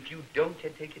opportunity. If you don't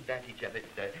take advantage of it,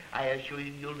 sir, I assure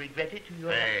you you'll regret it to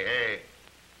your... Hey.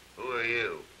 Who are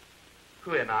you?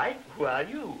 Who am I? Who are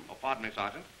you? Oh, pardon me,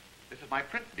 Sergeant. This is my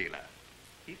print dealer.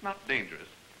 He's not dangerous.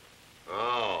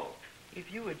 Oh.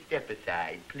 If you would step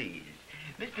aside, please.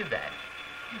 Mr. Vance,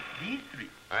 these three...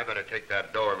 I better take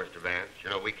that door, Mr. Vance. You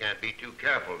know, we can't be too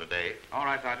careful today. All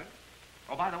right, Sergeant.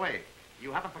 Oh, by the way,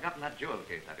 you haven't forgotten that jewel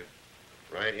case, have you?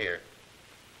 Right here.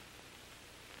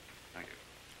 Thank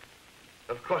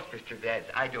Of course, Mr. Vance,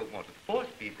 I don't want to force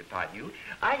these upon you.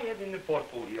 I have in the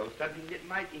portfolio something that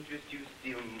might interest you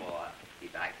still more.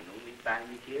 If I can only find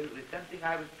it here, it was something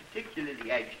I was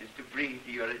particularly anxious to bring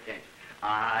to your attention.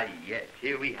 Ah, yes,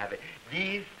 here we have it.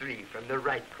 These three from the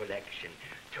Wright collection.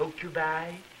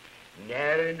 Tokubai,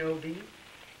 Naranobi,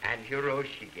 and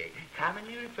Hiroshige.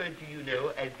 Commonly referred to, you know,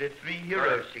 as the three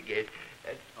Hiroshiges.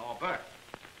 Oh, Bert,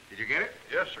 did you get it?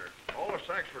 Yes, sir. All the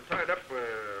sacks were tied up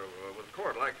with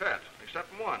cord like that, except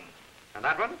one. And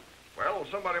that one? Well,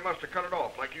 somebody must have cut it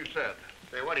off, like you said.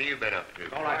 Say, what have you been up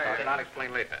to? All right, Sergeant, I'll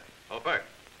explain later. Oh, Bert,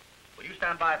 will you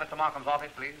stand by at Mr. Markham's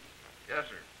office, please? Yes,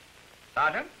 sir.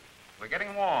 Sergeant, we're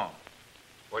getting warm.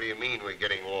 What do you mean we're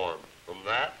getting warm? From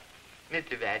that?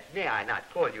 Mr. Vance, may I not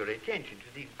call your attention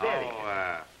to these very...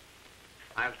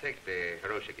 I'll take the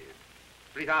Hiroshige.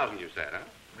 3,000, you said, huh?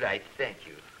 Right, thank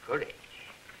you. Correct.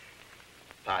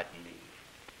 Pardon me.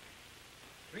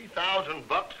 3,000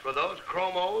 bucks for those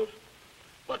chromos?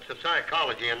 What's the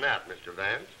psychology in that, Mr.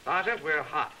 Vance? Sergeant, we're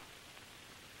hot.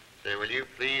 Say, will you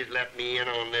please let me in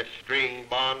on this string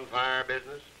bonfire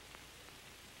business?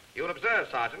 You'll observe,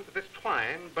 Sergeant, that this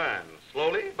twine burns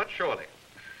slowly but surely.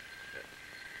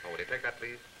 Oh, will you take that,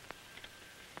 please?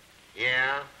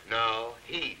 Yeah, no,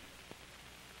 Heath.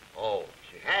 Oh,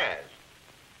 she has.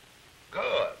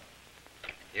 Good.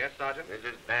 Yes, Sergeant?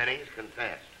 Mrs. Banning's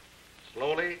confessed.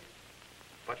 Slowly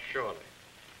but surely.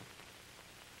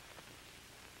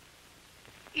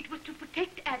 It was to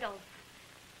protect Adolf.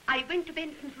 I went to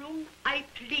Benson's room. I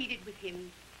pleaded with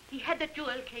him. He had that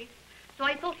jewel case, so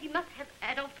I thought he must have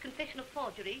Adolf's confession of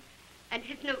forgery and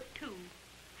his note, too.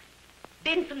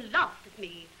 Benson laughed at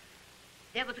me.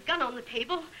 There was a gun on the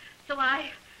table, so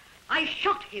I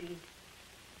shot him.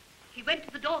 He went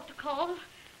to the door to call,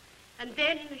 and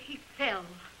then he fell.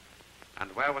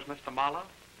 And where was Mr. Marlowe?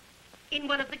 In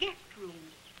one of the guest rooms.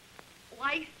 Oh,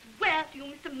 I swear to you,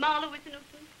 Mr. Marlowe is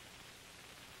innocent.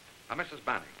 Now, Mrs.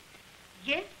 Banning,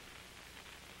 Yes?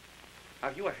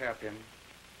 have you a hairpin?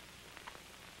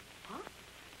 What?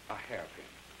 A hairpin.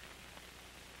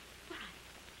 Why,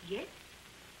 yes.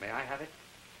 May I have it?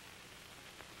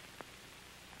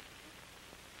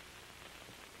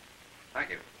 Thank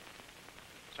you.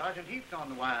 Sergeant Heath's on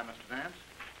the wire, Mr. Vance.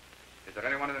 Is there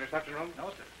anyone in the reception room? No,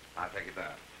 sir. I'll take it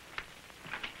there.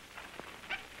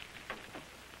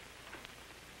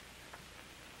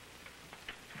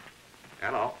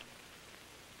 Hello.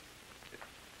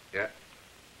 Yeah.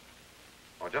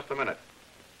 Oh, just a minute.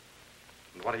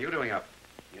 And what are you doing up?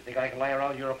 You think I can lie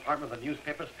around your apartment with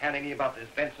newspapers panning me about this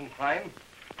Benson crime?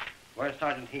 Where's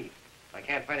Sergeant Heath? I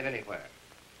can't find him anywhere.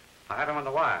 I have him on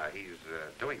the wire. He's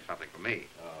doing something for me.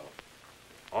 Oh.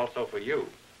 Also for you.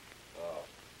 Oh.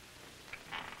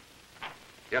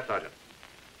 Yes, Sergeant.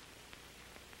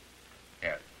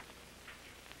 Yes.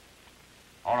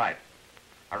 All right.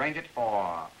 Arrange it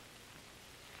for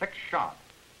 6 sharp.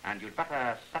 And you'd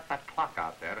better set that clock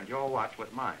out there and your watch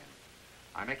with mine.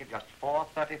 I make it just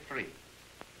 4:33.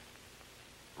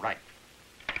 Right.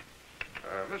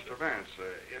 Mr. Vance,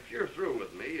 if you're through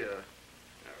with me,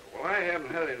 well, I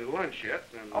haven't had any lunch yet,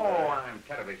 and... Oh, I'm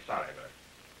terribly sorry, Bert.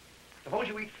 Suppose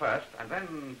you eat first and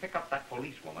then pick up that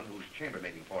policewoman who's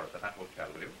chambermaiding for us at that hotel,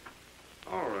 will you?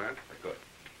 All right. Good.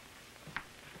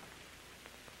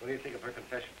 What do you think of her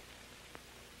confession?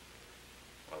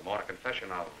 Well, more a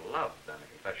confession of love than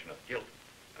a confession of guilt,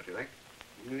 don't you think?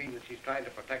 You mean that she's trying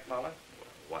to protect Mala?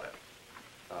 Well,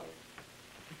 whatever.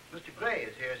 Mr. Gray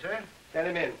is here, sir. Send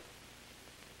him in.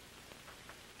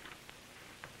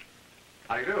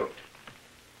 How do you do?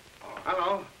 Oh,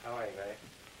 hello. How are you, Gray?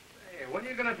 Hey, when are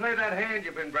you going to play that hand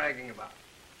you've been bragging about?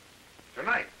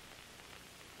 Tonight.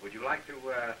 Would you like to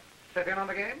sit in on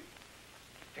the game?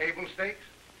 Table stakes?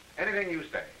 Anything you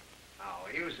say. Oh,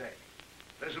 you say.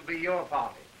 This will be your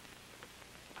party.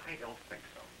 I don't think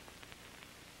so.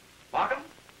 Markham,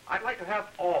 I'd like to have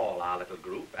all our little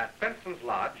group at Benson's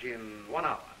Lodge in 1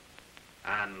 hour.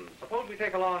 And suppose we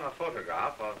take along a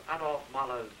photograph of Adolf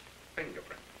Mahler's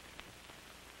fingerprint.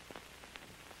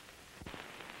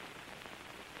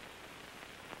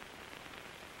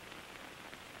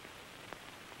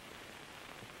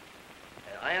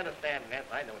 I understand, Vance.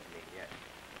 I know what you mean, yes.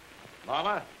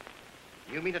 Mala,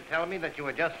 you mean to tell me that you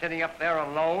were just sitting up there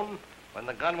alone when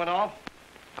the gun went off?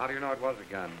 How do you know it was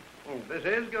a gun? Oh, this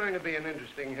is going to be an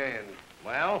interesting hand.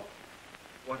 Well?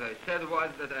 What I said was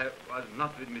that I was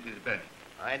not with Mrs. Benson.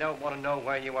 I don't want to know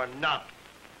where you were not.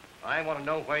 I want to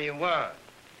know where you were.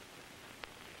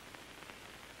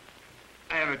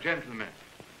 I am a gentleman.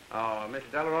 Oh, Miss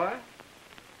Delroy?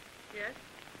 Yes?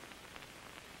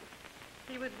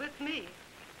 He was with me.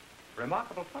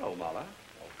 Remarkable fellow, Mahler.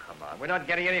 Oh, come on. We're not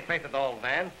getting any place at all,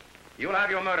 Vance. You'll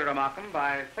have your murderer, Markham,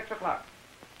 by 6 o'clock.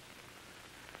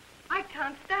 I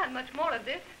can't stand much more of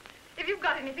this. If you've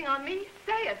got anything on me,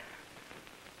 say it.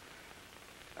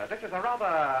 This is a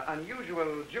rather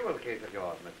unusual jewel case of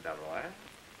yours, Miss Delroy.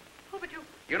 Oh, but you...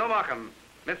 You know, Markham,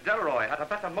 Miss Delroy had a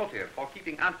better motive for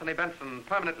keeping Anthony Benson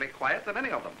permanently quiet than any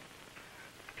of them.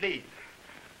 Please,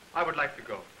 I would like to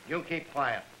go. You keep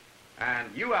quiet.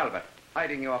 And you, Albert,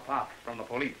 hiding your path from the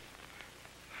police.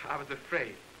 I was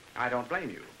afraid. I don't blame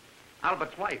you.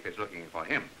 Albert's wife is looking for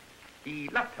him. He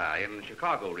left her in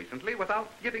Chicago recently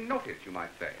without giving notice, you might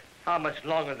say. How much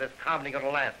longer is this comedy going to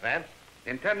last, Vance?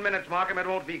 In 10 minutes, Markham, it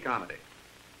won't be comedy.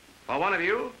 For one of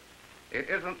you, it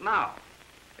isn't now,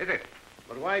 is it?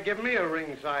 But why give me a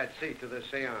ringside seat to this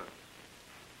seance?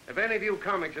 If any of you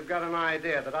comics have got an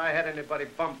idea that I had anybody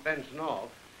bump Benson off...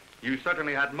 You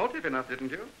certainly had motive enough,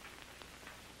 didn't you?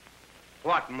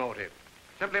 What motive?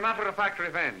 Simply matter-of-fact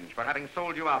revenge for having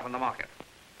sold you out on the market.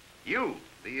 You,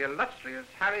 the illustrious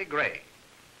Harry Gray,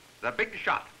 the big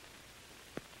shot.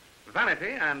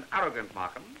 Vanity and arrogance,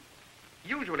 Markham,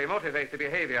 usually motivate the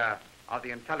behavior of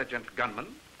the intelligent gunman.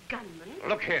 Gunman?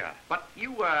 Look here. But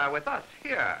you were with us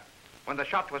here when the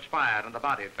shot was fired and the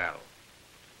body fell.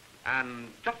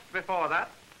 And just before that...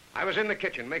 I was in the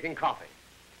kitchen making coffee.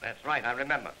 That's right, I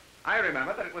remember. I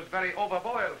remember that it was very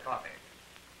overboiled coffee.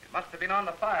 It must have been on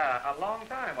the fire a long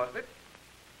time, wasn't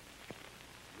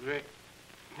it?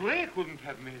 Gray couldn't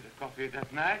have made the coffee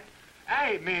that night.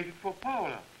 I made it for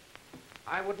Paula.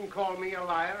 I wouldn't call me a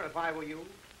liar if I were you.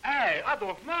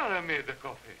 Adolf Mahler made the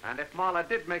coffee. And if Mahler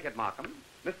did make it, Markham,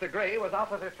 Mr. Gray was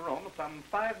out of this room some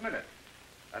 5 minutes.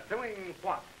 Doing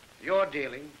what? You're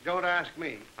dealing. Don't ask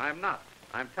me. I'm not.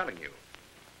 I'm telling you.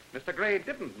 Mr. Gray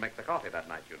didn't make the coffee that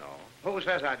night, you know. Who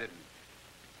says I didn't?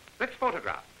 This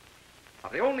photograph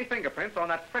of the only fingerprints on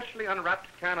that freshly unwrapped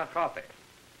can of coffee.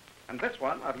 And this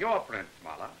one of your prints,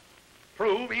 Mahler,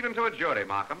 prove even to a jury,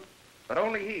 Markham, that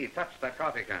only he touched that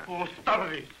coffee can. Oh, stop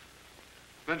this.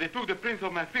 When they took the prints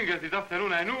of my fingers this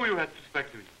afternoon, I knew you had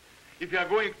suspected me. If you are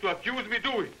going to accuse me,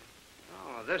 do it.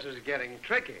 Oh, this is getting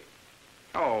tricky.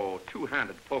 Oh,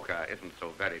 two-handed poker isn't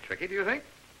so very tricky, do you think?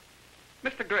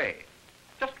 Mr. Gray,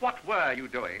 just what were you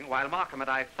doing while Markham and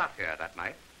I sat here that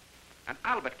night, and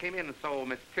Albert came in so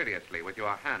mysteriously with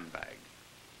your handbag?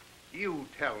 You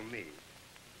tell me.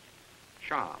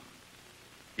 Charm.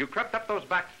 You crept up those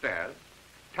back stairs,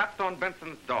 tapped on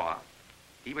Benson's door.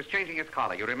 He was changing his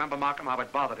collar. You remember, Markham, how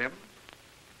it bothered him?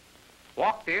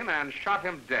 Walked in and shot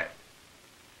him dead.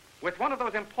 With one of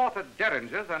those imported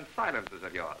derringers and silencers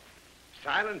of yours.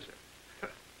 Silencer?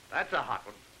 That's a hot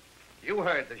one. You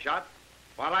heard the shot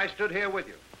while I stood here with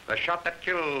you. The shot that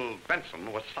killed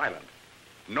Benson was silent.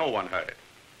 No one heard it.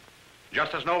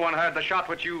 Just as no one heard the shot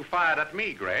which you fired at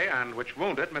me, Gray, and which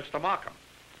wounded Mr. Markham.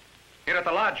 Here at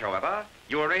the lodge, however,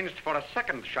 you arranged for a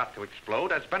second shot to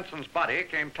explode as Benson's body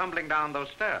came tumbling down those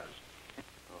stairs.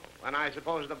 Oh, and I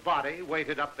suppose the body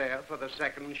waited up there for the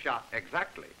second shot.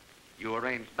 Exactly. You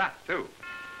arranged that, too.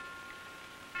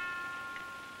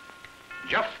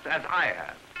 Just as I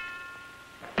had.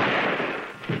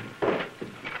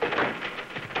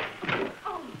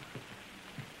 Oh.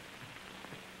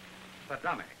 The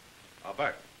dummy.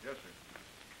 Bert. Yes, sir.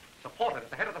 Supported at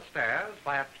the head of the stairs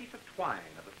by a piece of twine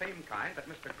of the same kind that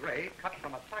Mr. Gray cut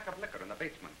from a sack of liquor in the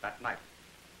basement that night.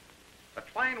 The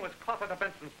twine was caught to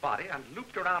Benson's body and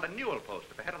looped around a newel post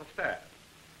at the head of the stairs.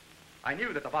 I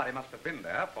knew that the body must have been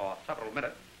there for several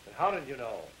minutes. And how did you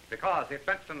know? Because if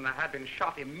Benson had been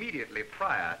shot immediately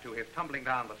prior to his tumbling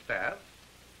down the stairs,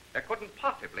 there couldn't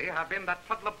possibly have been that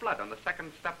puddle of blood on the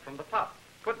second step from the top,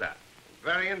 could there?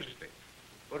 Very interesting.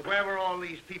 But where were all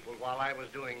these people while I was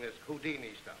doing this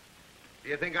Houdini stuff? Do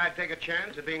you think I'd take a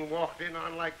chance of being walked in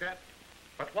on like that?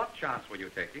 But what chance were you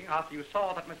taking after you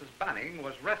saw that Mrs. Banning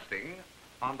was resting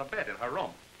on the bed in her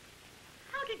room?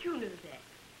 How did you know that?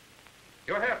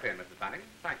 Your hairpin, Mrs. Banning.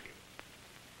 Thank you.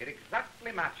 It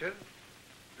exactly matches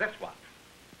this one,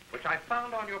 which I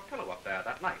found on your pillow up there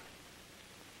that night.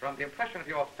 From the impression of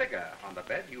your figure on the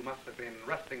bed, you must have been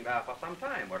resting there for some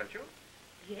time, weren't you?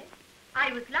 Yes.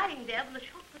 I was lying there when the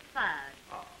shot was fired.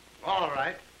 Oh. All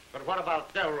right. But what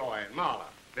about Delroy and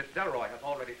Mahler? Miss Delroy has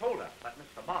already told us that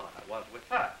Mr. Mahler was with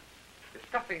her,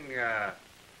 discussing her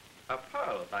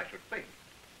pearls, I should think.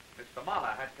 Mr.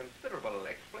 Mahler had considerable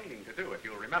explaining to do, if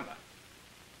you'll remember.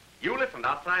 You listened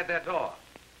outside their door,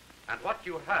 and what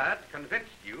you heard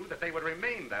convinced you that they would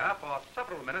remain there for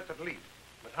several minutes at least.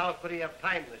 But how could he have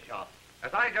timed the shot?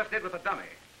 As I just did with the dummy.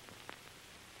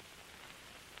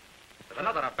 There's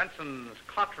another of Benson's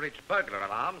cartridge burglar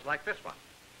alarms like this one.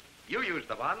 You used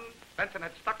the one Benson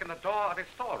had stuck in the door of his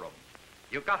storeroom.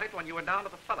 You got it when you went down to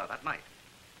the cellar that night.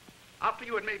 after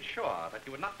you had made sure that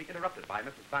you would not be interrupted by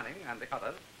Mrs. Banning and the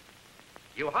others,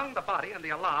 you hung the body and the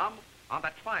alarm on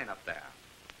that twine up there.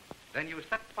 Then you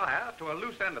set fire to a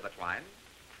loose end of the twine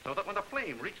so that when the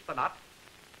flame reached the nut,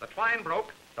 the twine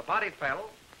broke, the body fell,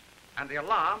 and the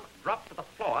alarm dropped to the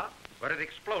floor where it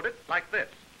exploded like this.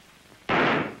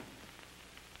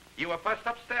 You were first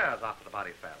upstairs after the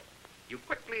body fell. You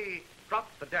quickly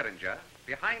dropped the derringer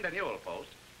behind a newel post,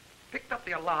 picked up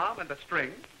the alarm and the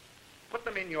string, put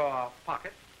them in your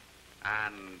pocket,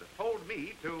 and told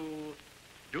me to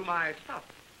do my stuff,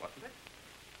 wasn't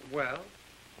it? Well?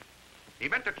 He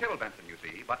meant to kill Benson, you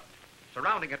see, but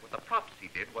surrounding it with the props he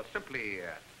did was simply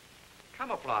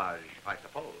camouflage, I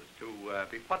suppose, to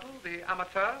befuddle the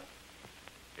amateur.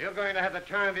 You're going to have the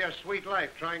time of your sweet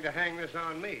life trying to hang this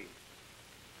on me.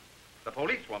 The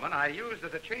policewoman I used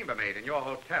as a chambermaid in your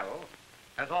hotel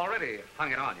has already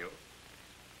hung it on you.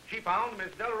 She found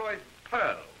Miss Delroy's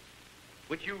pearls,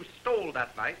 which you stole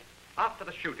that night after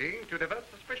the shooting to divert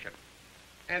suspicion.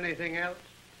 Anything else?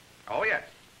 Oh, yes.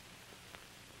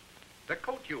 The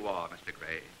coat you wore, Mr.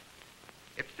 Gray.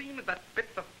 It seems that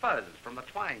bits of fuzz from the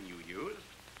twine you used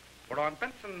were on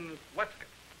Benson's waistcoat.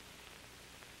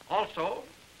 Also,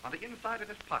 on the inside of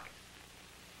his pocket.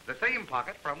 The same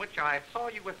pocket from which I saw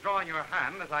you withdrawing your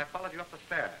hand as I followed you up the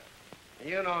stairs.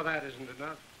 You know that isn't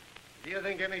enough. Do you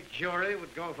think any jury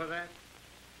would go for that?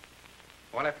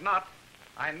 Well, if not,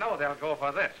 I know they'll go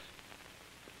for this.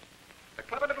 The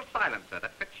clever little silencer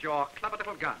that fits your clever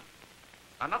little gun.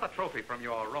 Another trophy from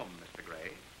your room, Mr.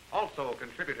 Gray, also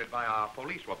contributed by our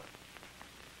policewoman.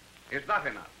 Is that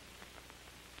enough?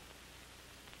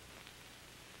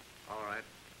 All right.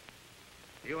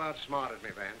 You outsmarted me,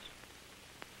 Vance.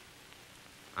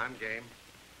 I'm game.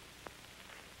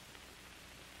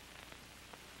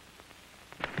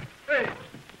 Hey,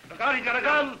 look out, he's got a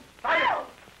gun. Fire!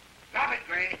 Stop it,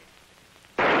 Gray.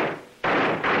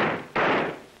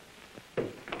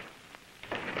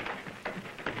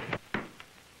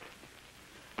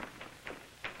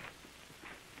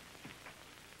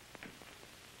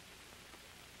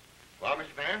 Well,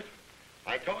 Mr. Vance,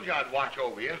 I told you I'd watch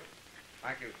over you.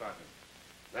 Thank you, Sergeant.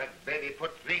 That baby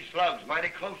put 3 slugs mighty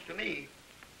close to me.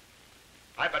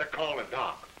 I better call the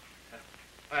doc.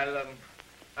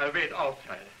 I'll wait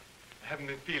outside. I haven't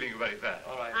been feeling very well.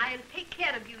 All right. I'll take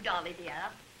care of you, Dolly, dear.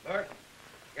 Bert,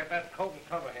 get that coat and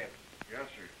cover him. Yes,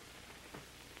 sir.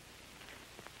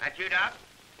 That you, Doc?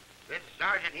 This is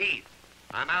Sergeant Heath.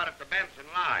 I'm out at the Benson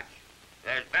Lodge.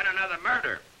 There's been another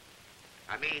murder.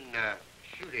 I mean,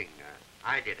 shooting.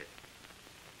 I did it.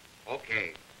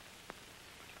 Okay.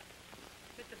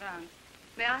 Mr. Vance,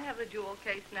 may I have the jewel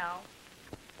case now?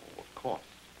 Oh, of course.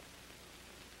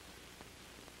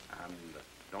 And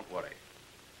don't worry.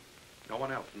 No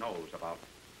one else knows about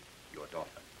your daughter.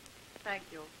 Thank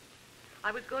you.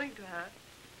 I was going to her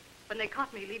when they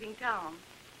caught me leaving town.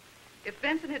 If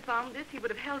Benson had found this, he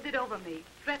would have held it over me,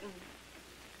 threatened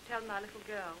to tell my little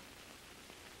girl.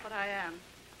 But I am.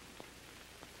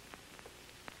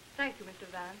 Thank you, Mr.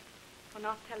 Vance, for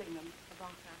not telling them about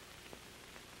her.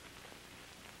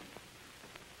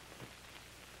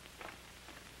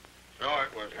 So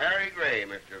it was Harry Gray,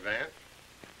 Mr. Vance.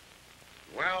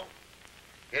 Well,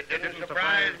 it didn't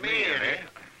surprise me any.